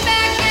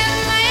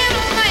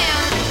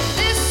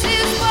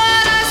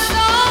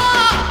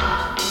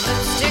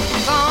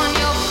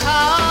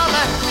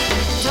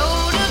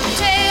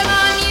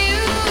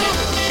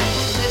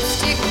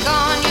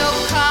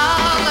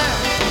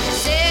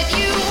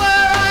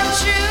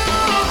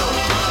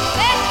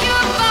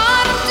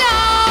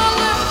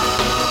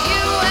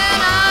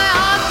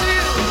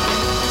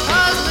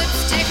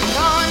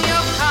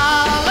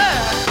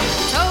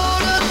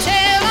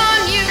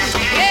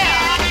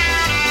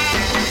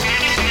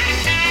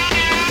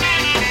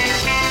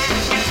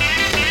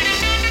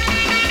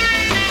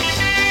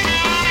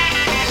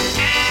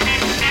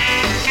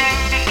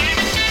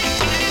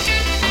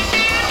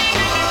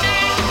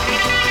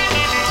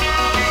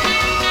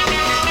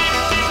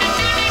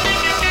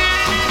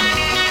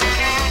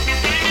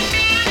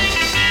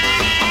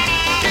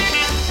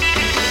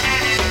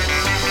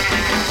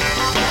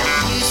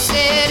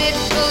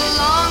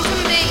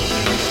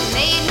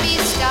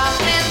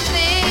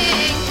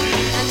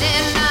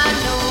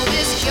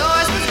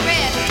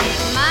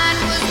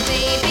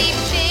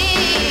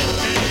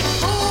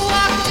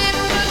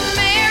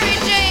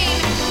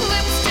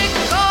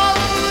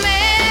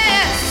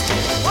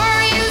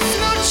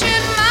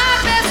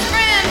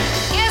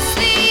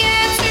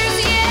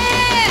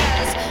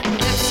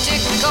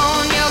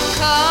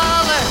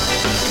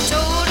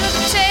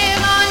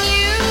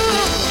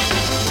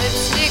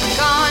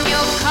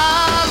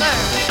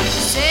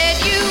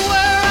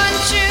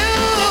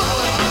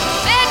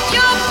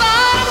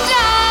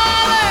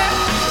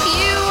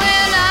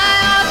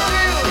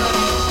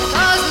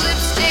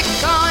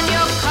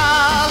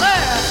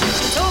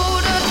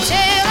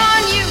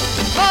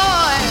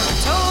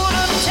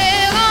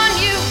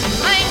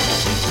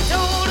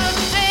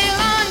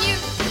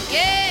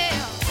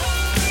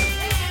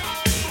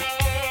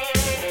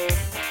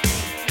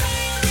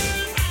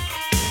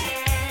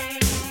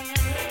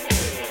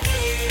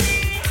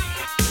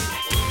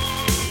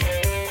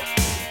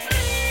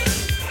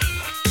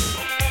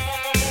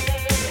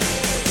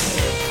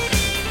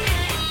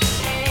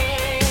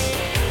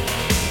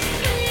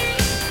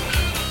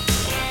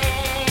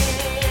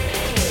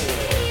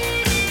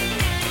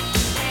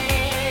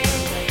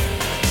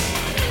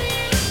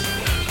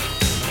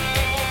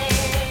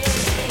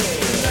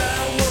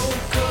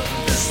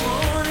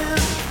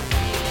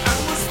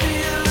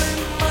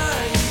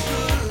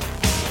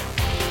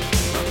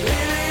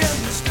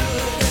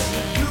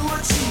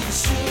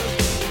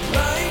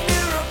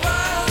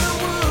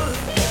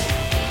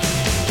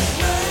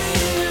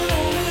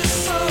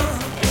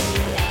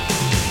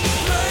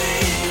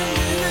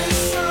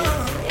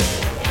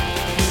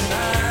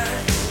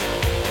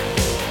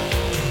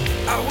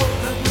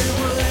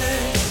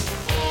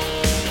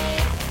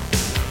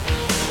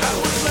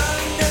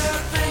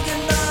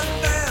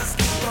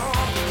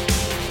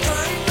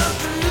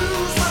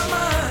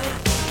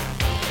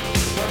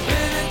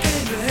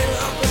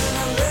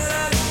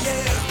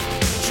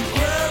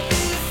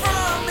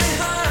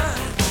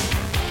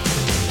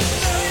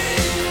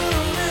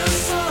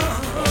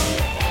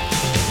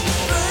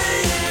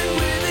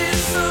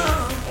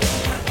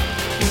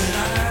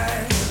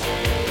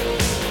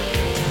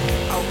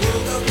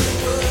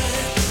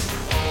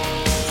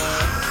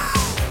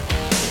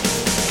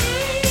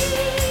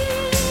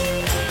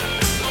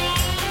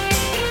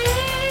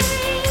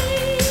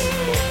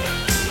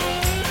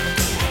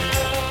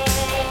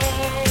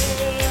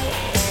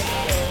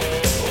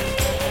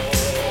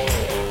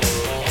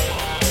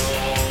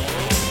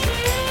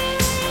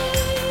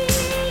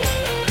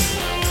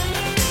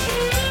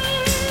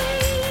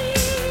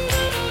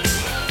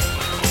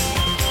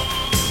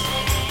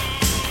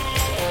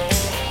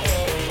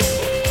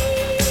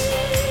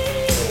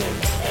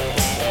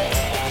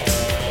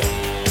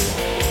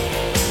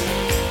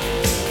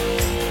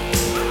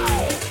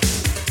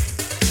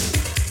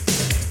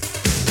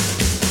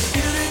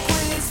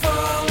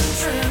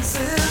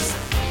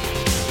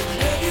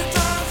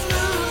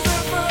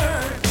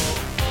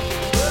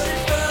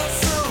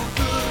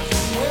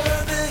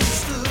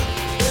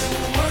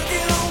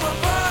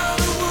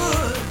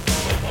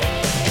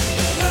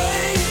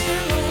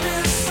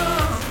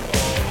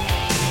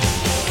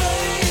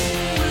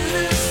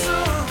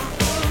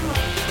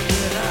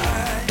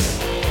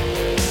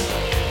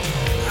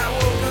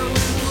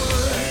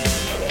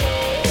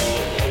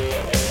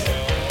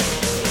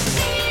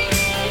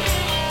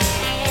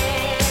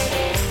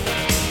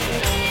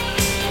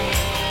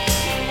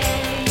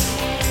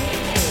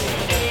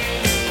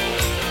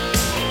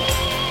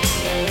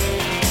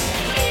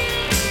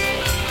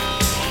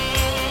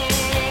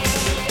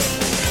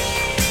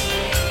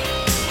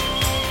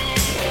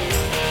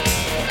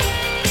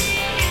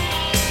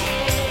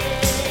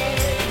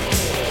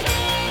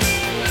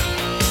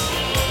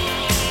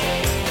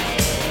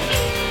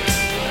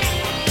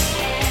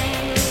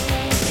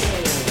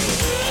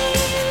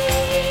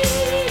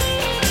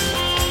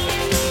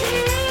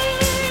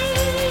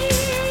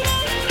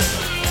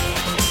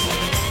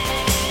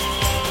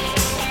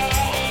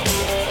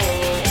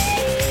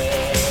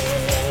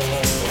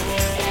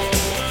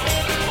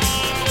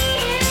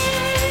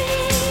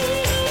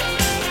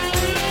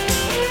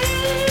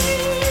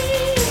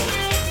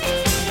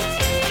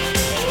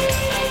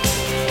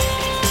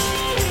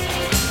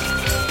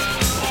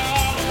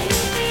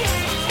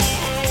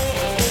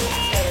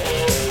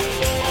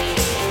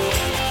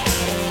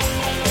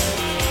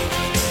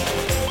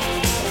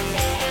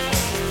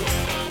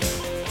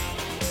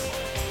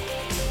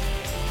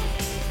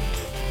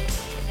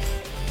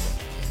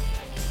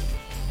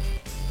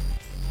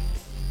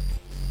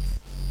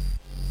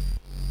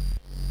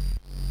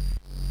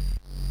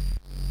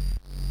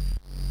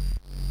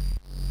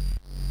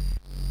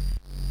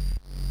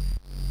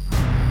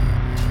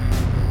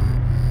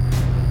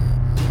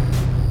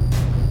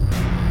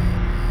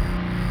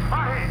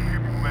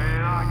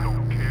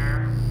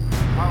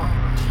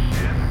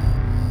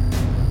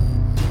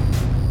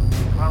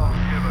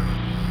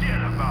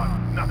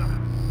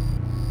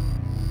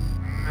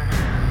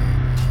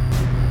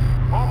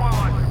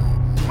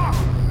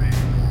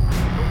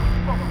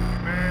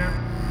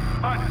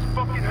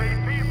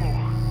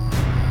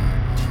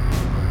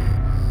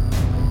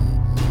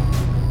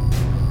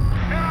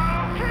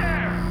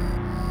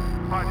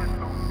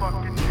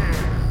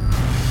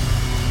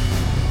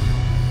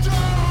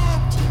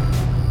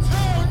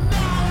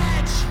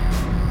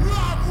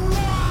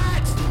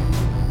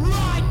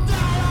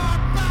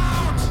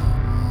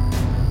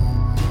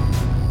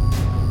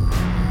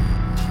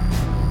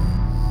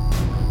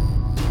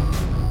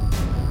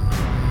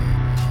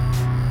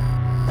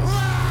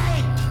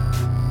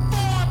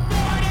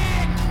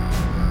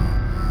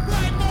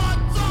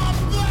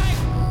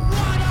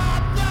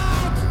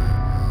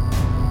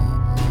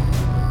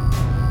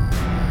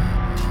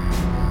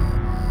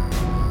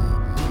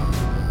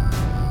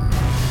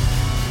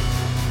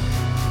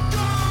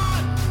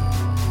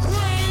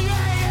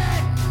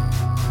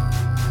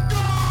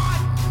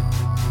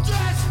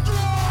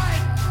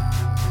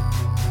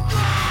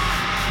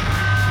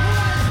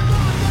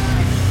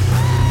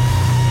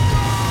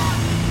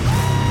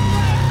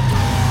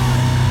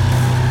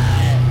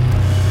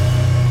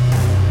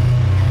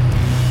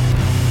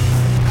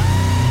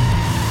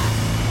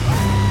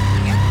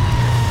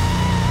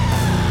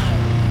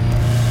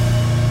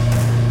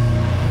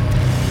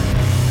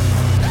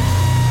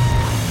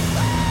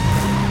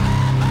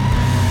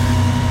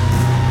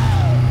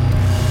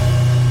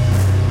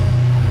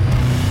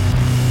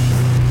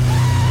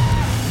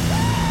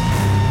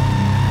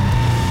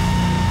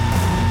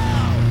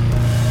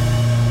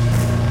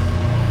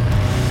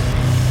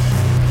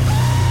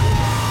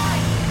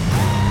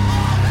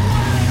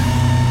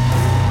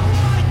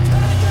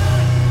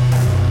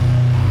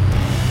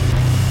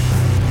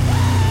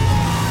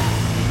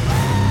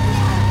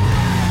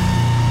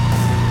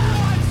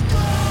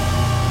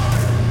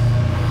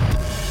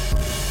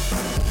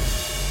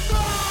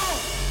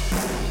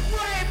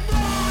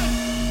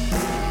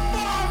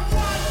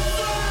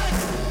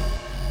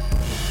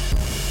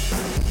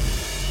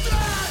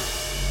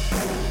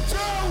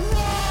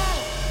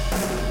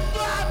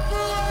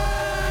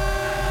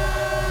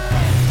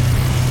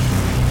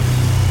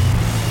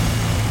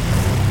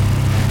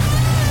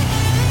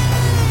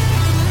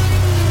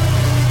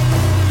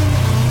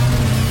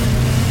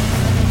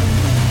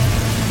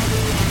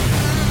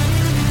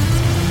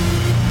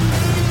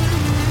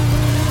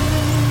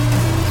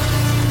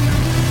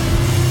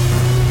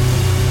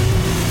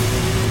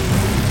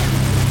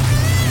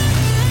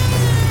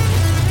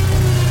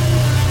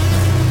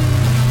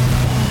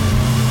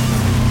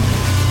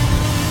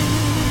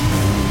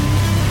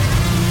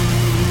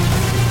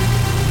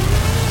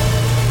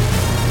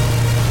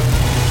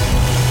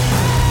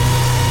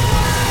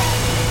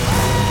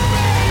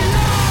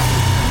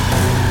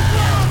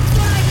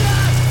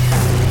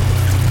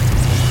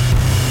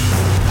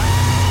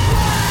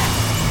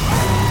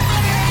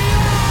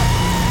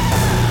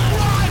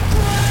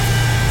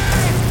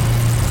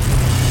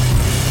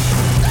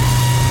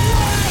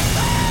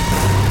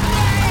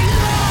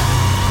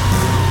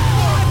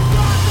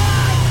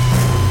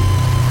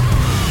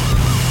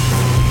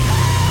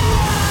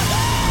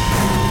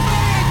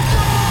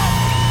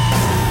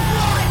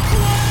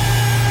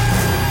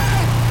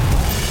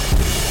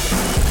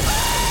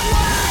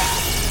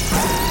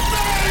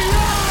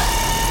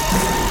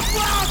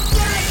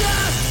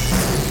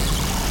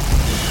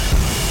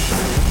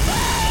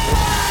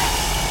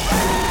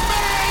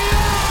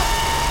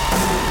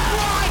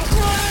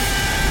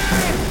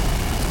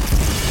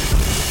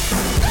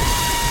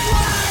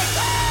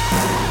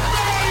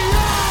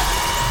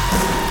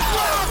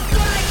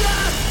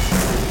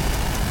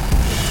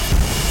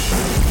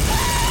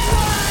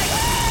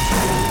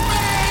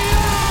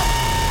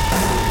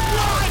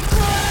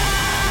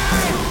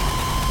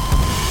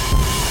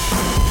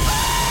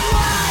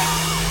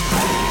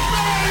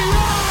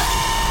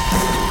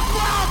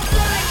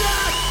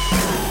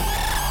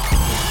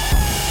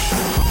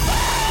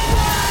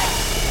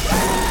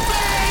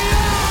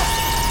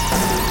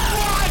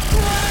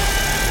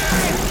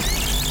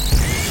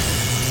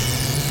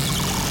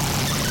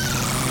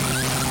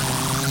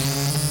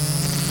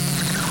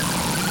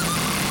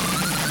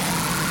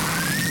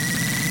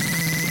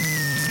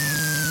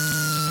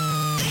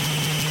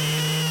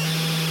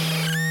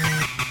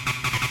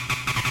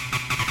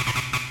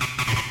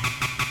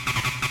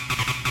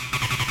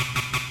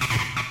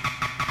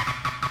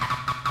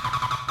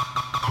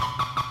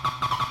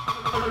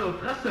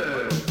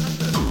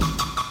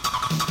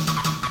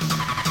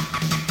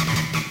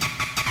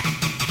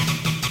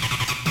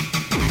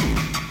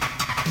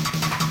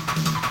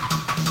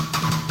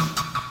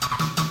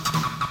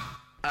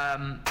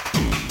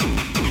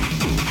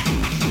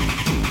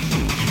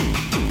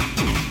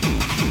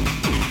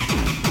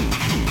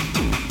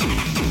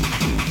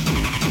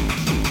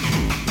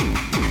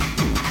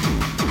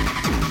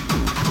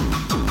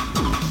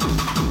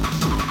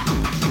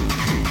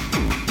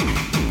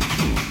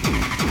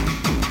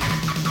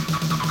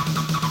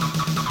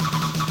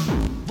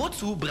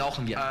Wozu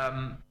brauchen wir?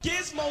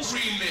 Gizmos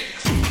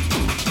Remix.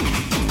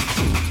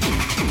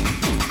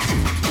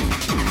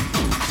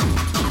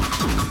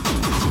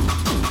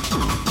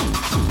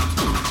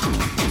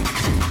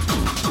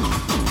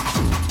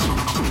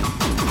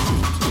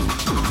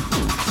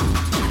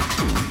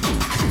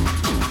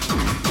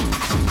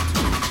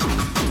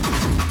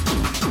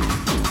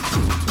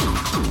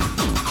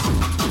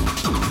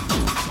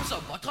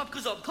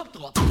 Kopf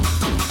drauf.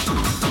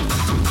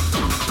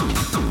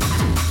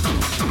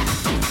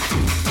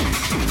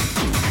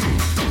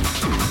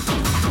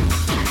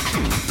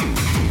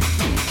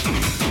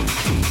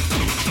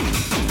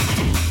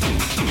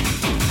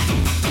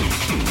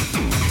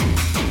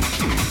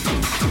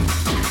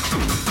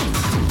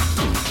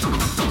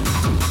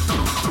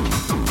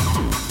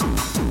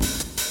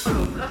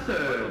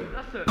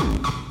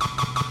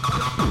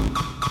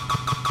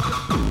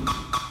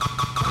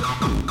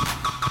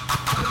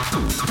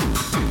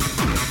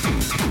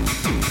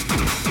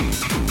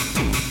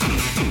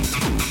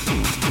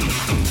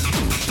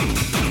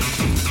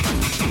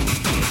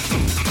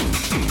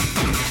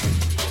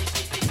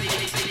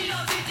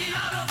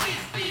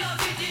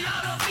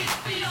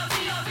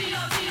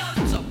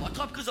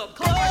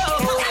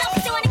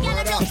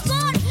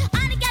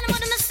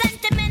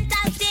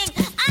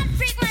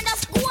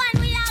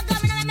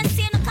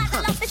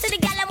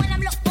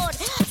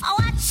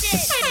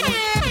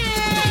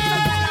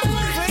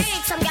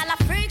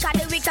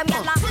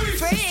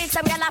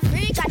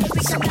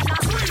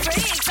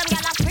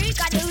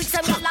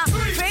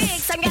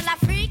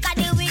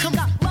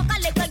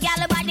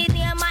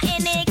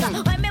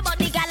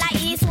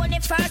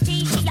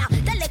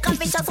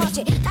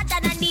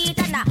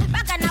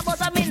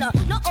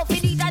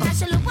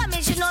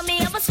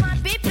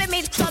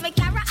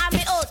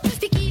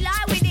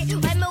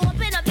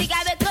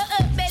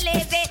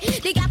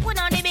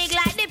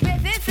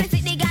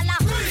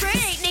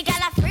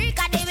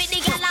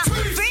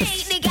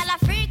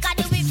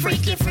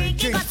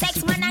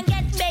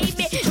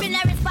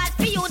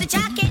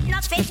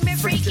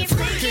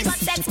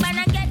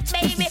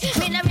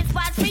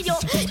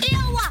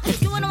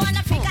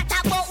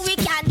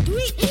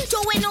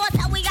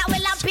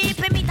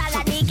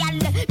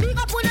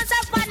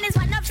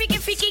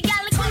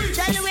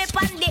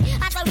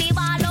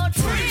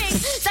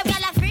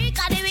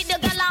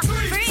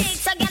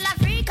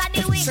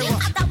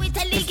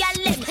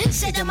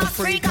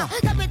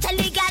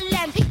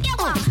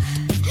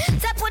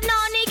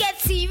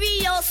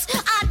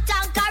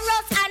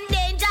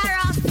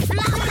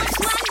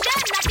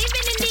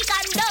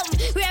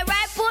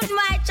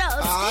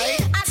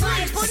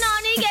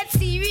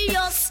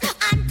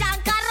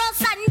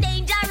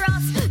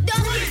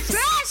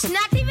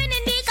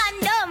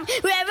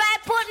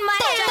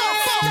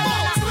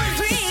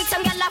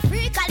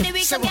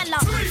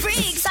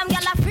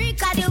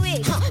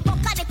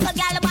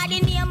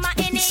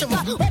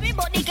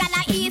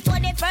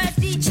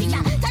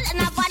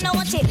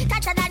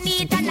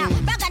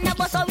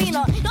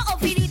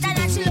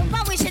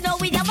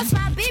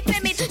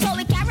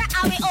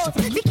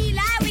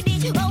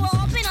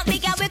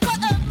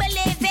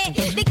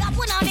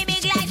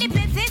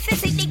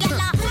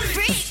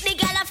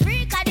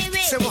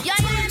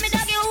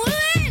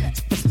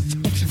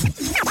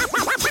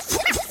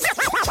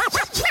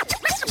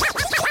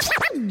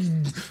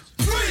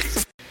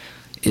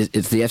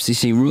 It's the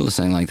FCC rule or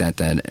something like that,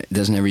 that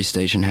doesn't every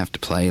station have to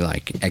play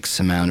like X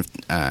amount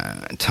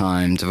of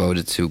time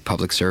devoted to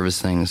public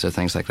service things or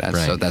things like that?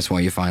 Right. So that's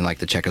why you find like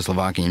the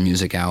Czechoslovakian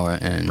Music Hour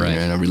and Right.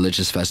 a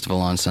religious festival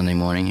on Sunday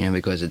morning,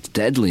 because it's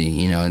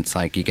deadly. It's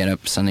like you get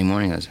up Sunday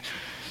morning.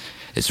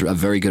 It's a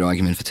very good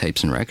argument for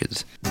tapes and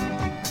records.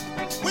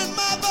 When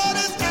my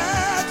buddies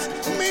ask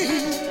me,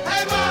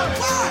 hey Mom,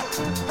 what?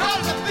 How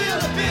does it feel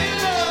to be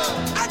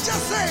loved? I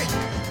just say,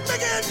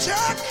 Big and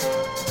Chuck,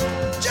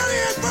 Johnny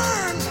and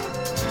Vern,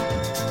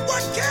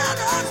 what can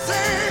I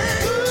say?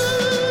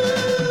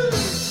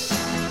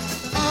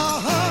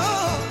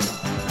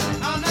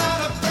 I'm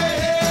not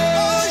afraid.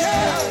 Oh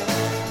yeah.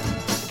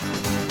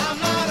 I'm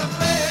not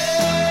afraid.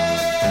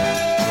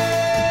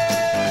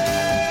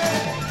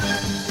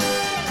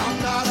 I'm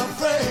not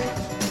afraid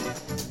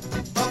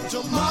of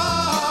tomorrow.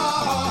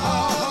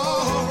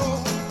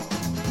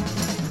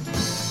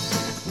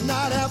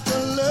 Not after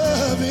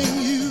loving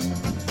you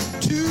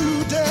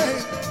today.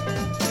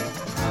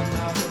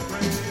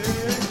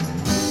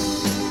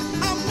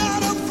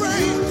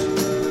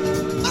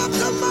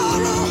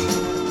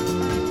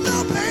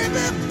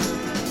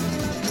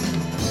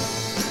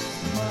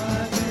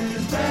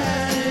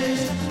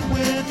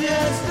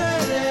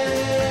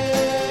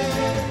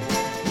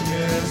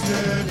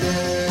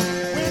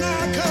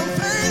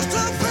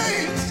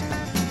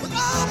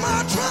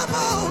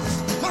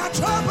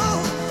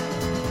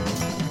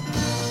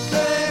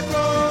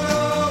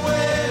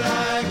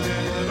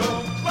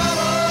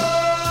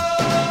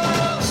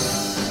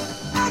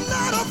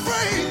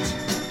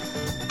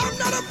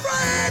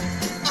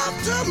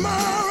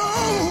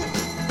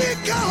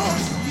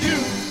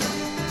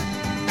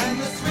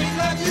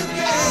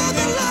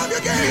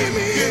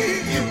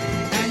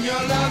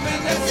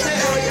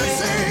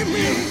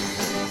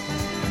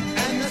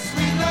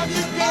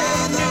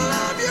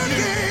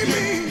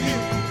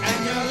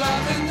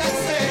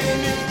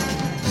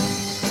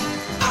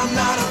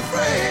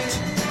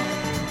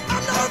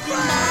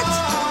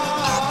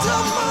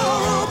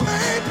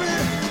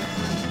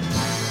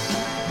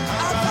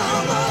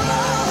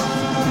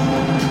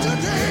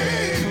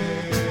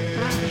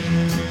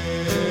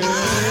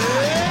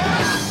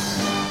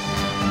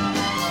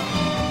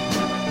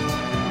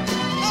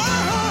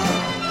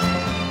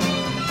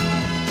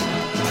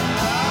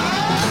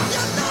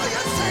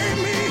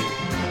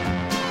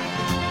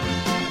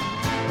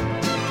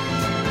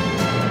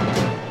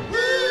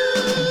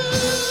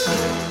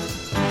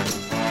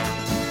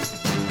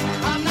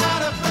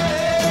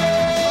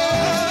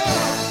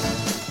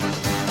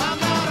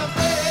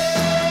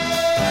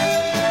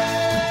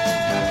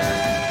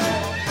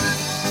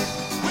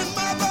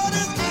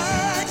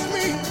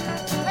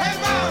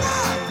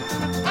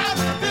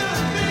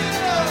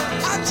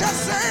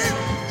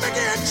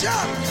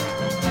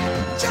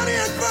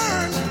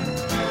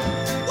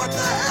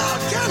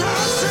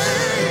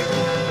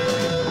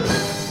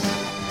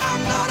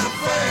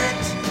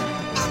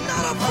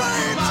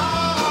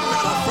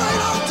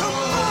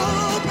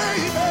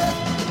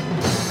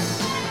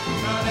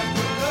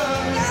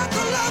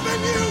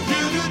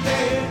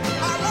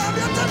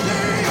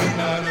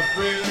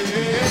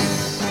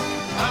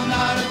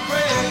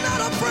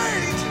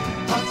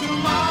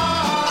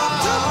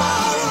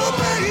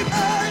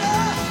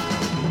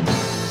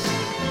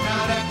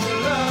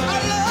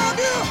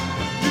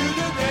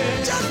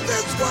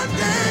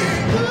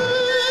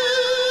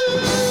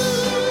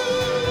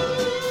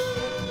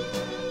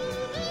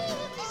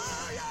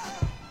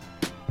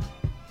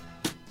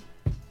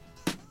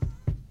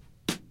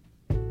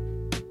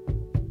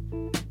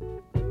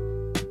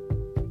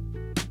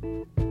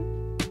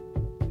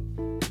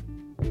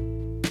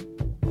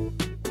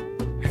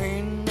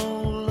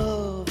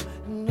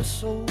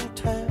 this old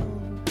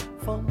town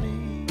for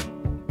me.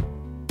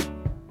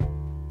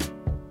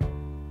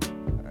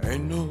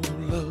 Ain't no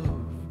love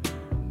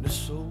in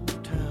this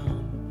old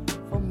town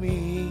for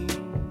me.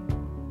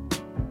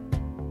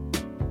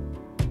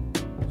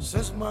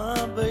 Since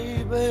my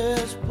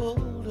baby's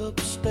pulled up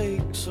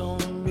stakes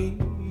on me,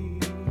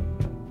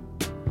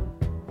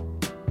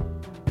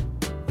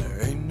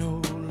 there ain't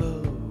no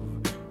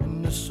love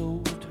in this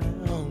old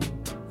town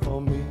for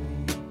me.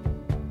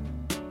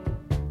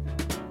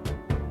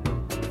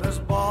 There's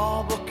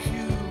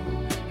barbecue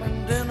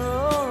and dinner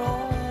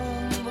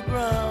on the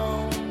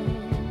ground,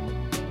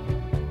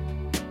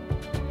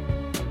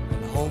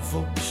 and home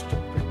folks to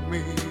pick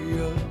me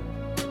up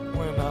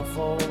when I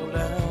fall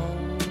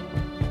down.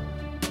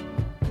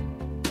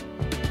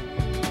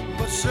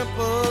 But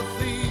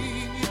sympathy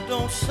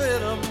don't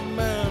set a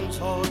man's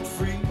heart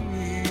free,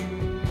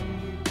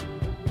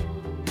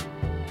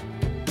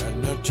 and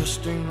there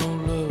just ain't no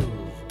love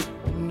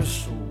in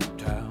this old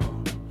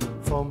town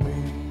for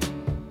me.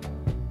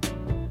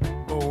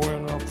 But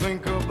when I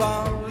think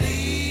about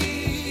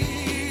leaving,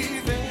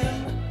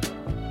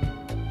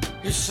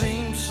 it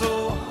seems so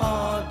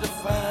hard to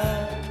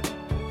find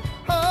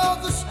all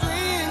the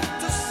strength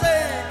to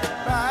say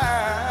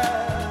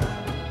goodbye.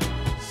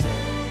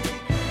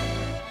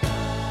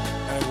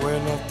 And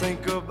when I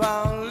think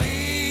about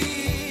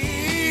leaving,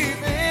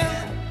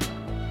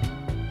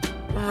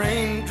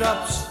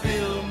 raindrops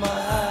fill my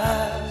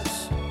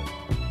eyes.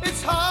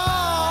 It's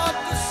hard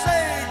to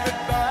say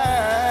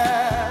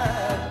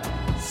goodbye.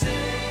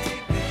 Say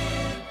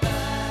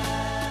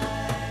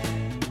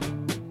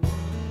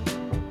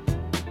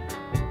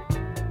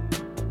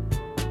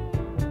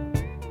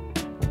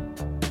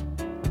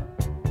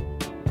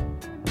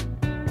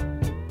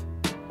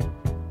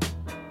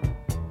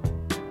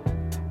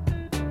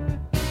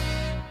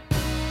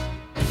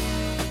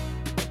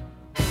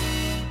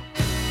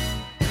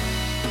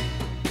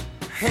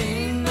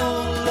ain't no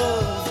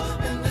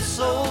love in this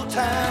old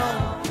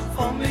town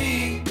for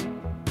me.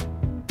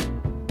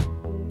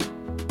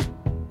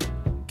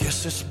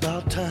 Guess it's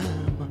about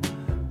time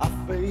I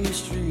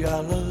faced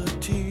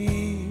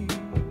reality.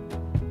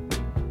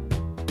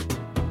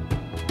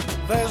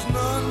 There's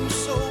none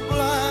so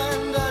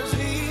blind as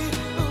he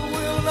who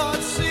will not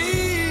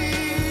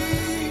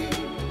see.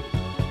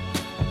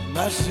 And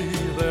I see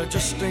there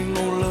just ain't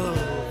no love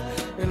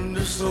in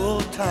this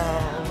old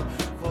town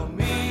for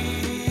me.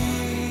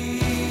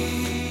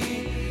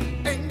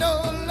 Ain't no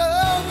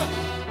love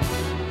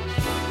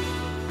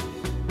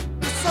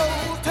this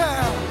old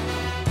town.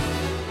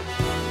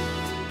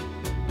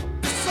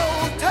 This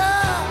old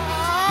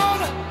town.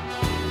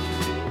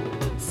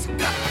 It's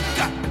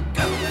got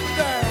me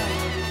down.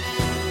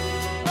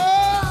 Oh,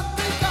 I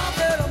think I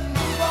better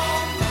move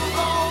on, move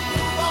on,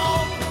 move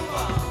on, move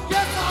on.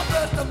 Yes, I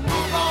better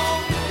move on,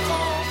 move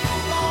on,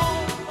 move on.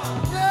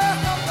 Yes,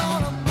 I'm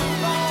gonna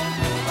move on,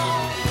 move on.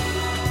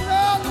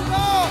 Oh,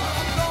 Lord,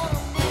 I'm gonna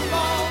move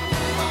on,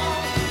 move on,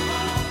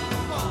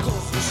 move on.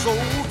 'Cause this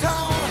old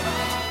town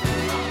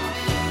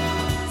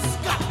it's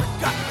got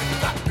me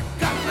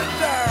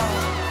down.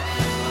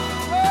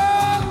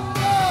 Oh,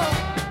 Lord.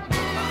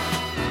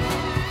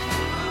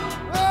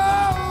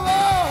 Oh,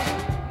 Lord.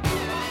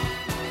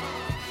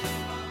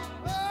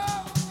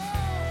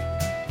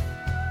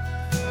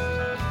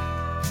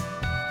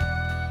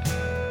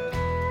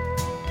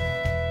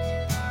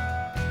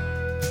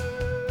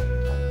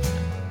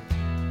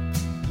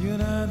 You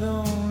and I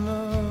don't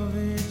love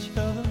each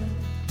other.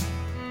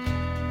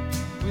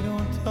 We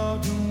don't talk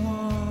to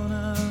one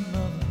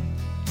another.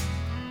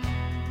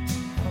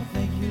 I don't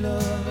think you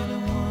love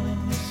anyone in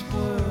this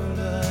world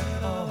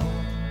at all.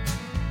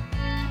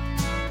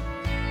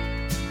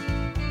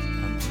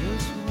 I'm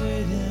just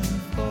waiting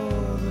for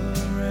the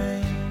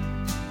rain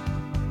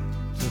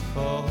to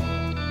fall.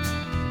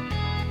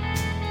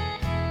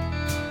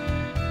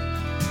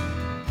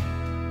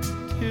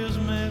 Tears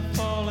may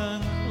fall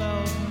and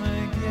clouds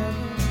may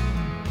gather.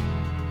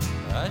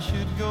 I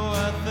should go,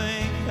 I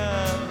think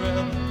I'd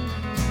rather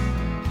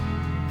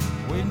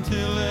wait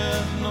until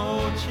there's no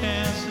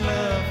chance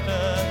left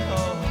at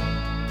all.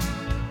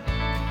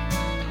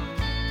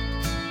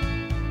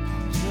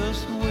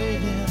 Just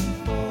waiting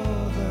for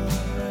the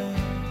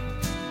rain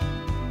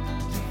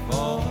to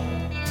fall.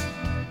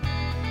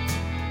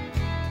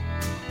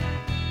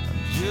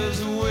 I'm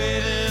just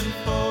waiting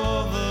for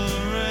the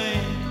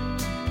rain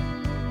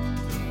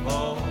to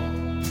fall.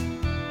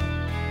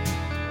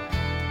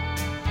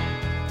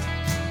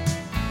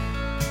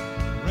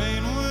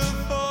 Rain will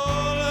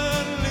fall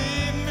and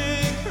leave me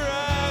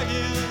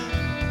crying.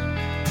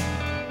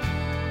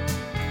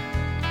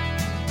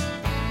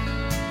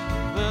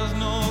 There's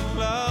no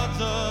clouds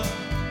up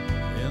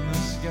in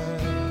the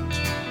sky.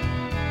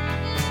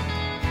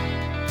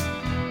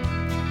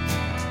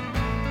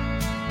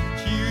 But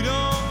you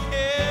don't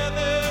care,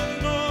 there's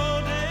no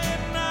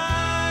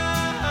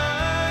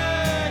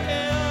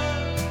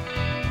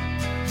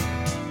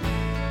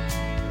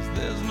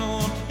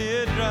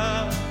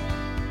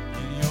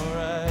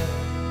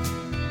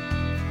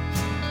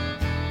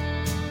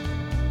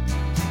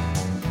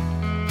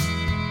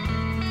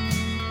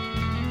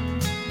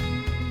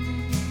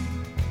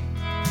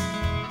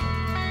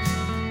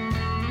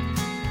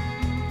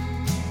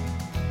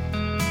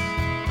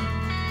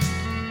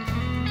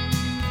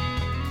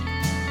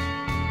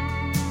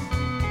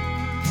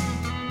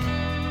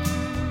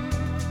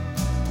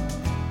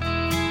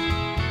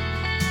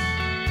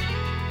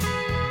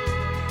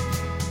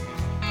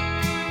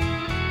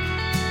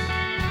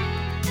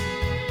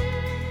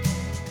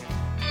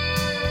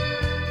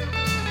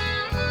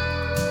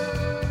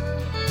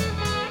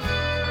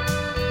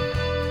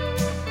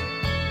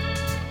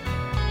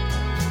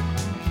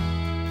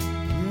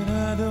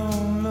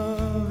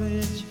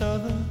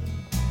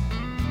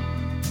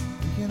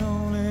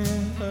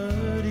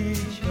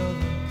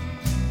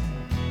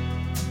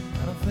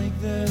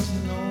there's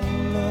no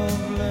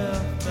love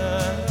left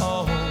at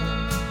home.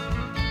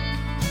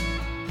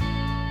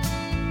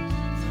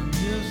 I'm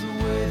just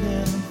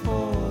waiting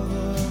for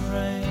the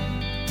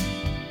rain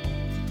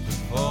to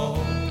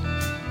fall.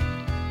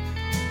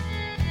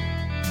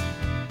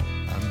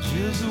 I'm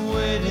just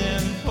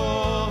waiting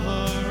for the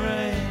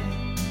rain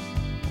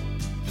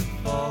to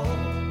fall.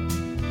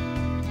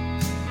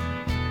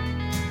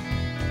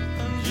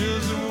 I'm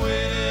just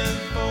waiting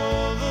for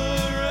the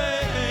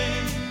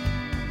rain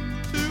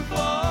to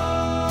fall.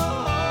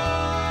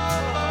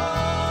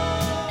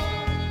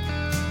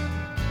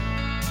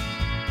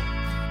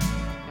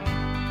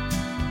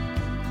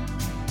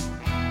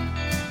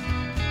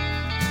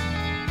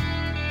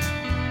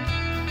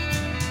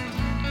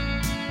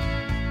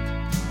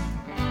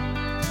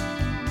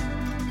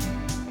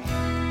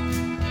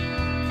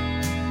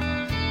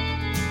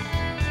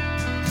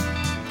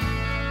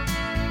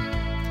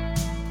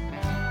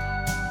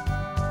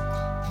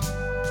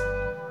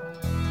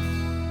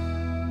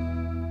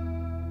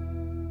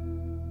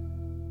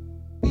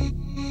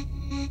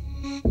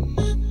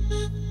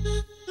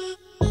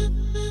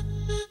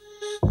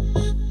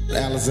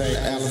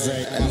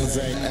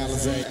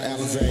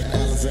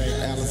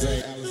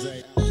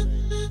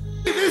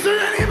 Is there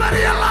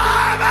anybody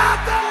alive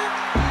out there?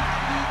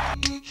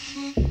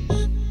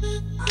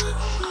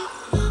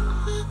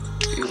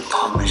 You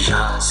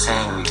Parmesan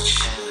sandwich.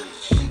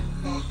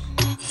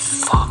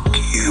 Fuck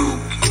you.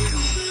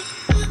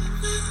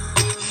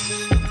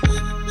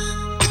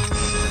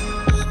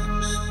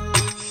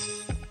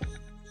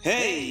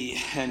 Hey,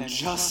 and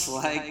just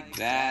like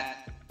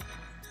that,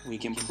 we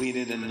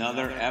completed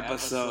another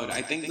episode.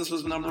 I think this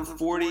was number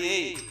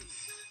 48.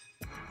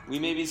 We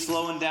may be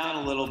slowing down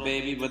a little,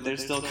 baby, but they're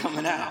still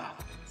coming out.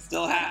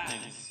 Still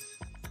happening.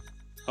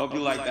 Hope you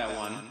like that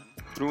one.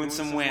 Threw in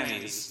some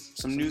whammies.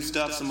 Some new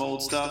stuff, some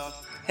old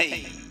stuff.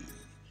 Hey!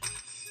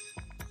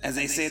 As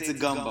they say, it's a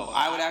gumbo.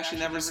 I would actually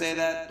never say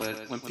that,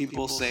 but when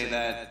people say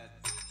that,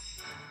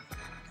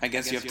 I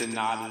guess you have to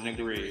nod and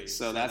agree.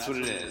 So that's what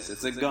it is.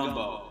 It's a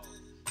gumbo.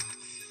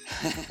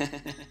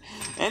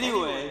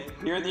 Anyway,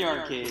 here in the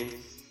arcade,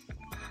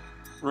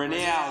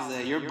 Renee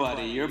Alize, your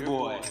buddy, your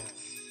boy,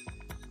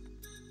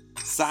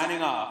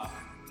 signing off.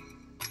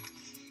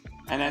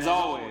 And as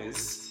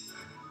always,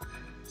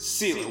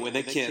 seal it with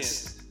a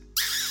kiss.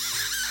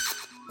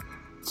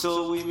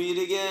 Till we meet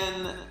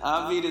again,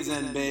 auf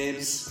Wiedersehen,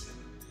 babes.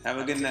 Have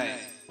a good night.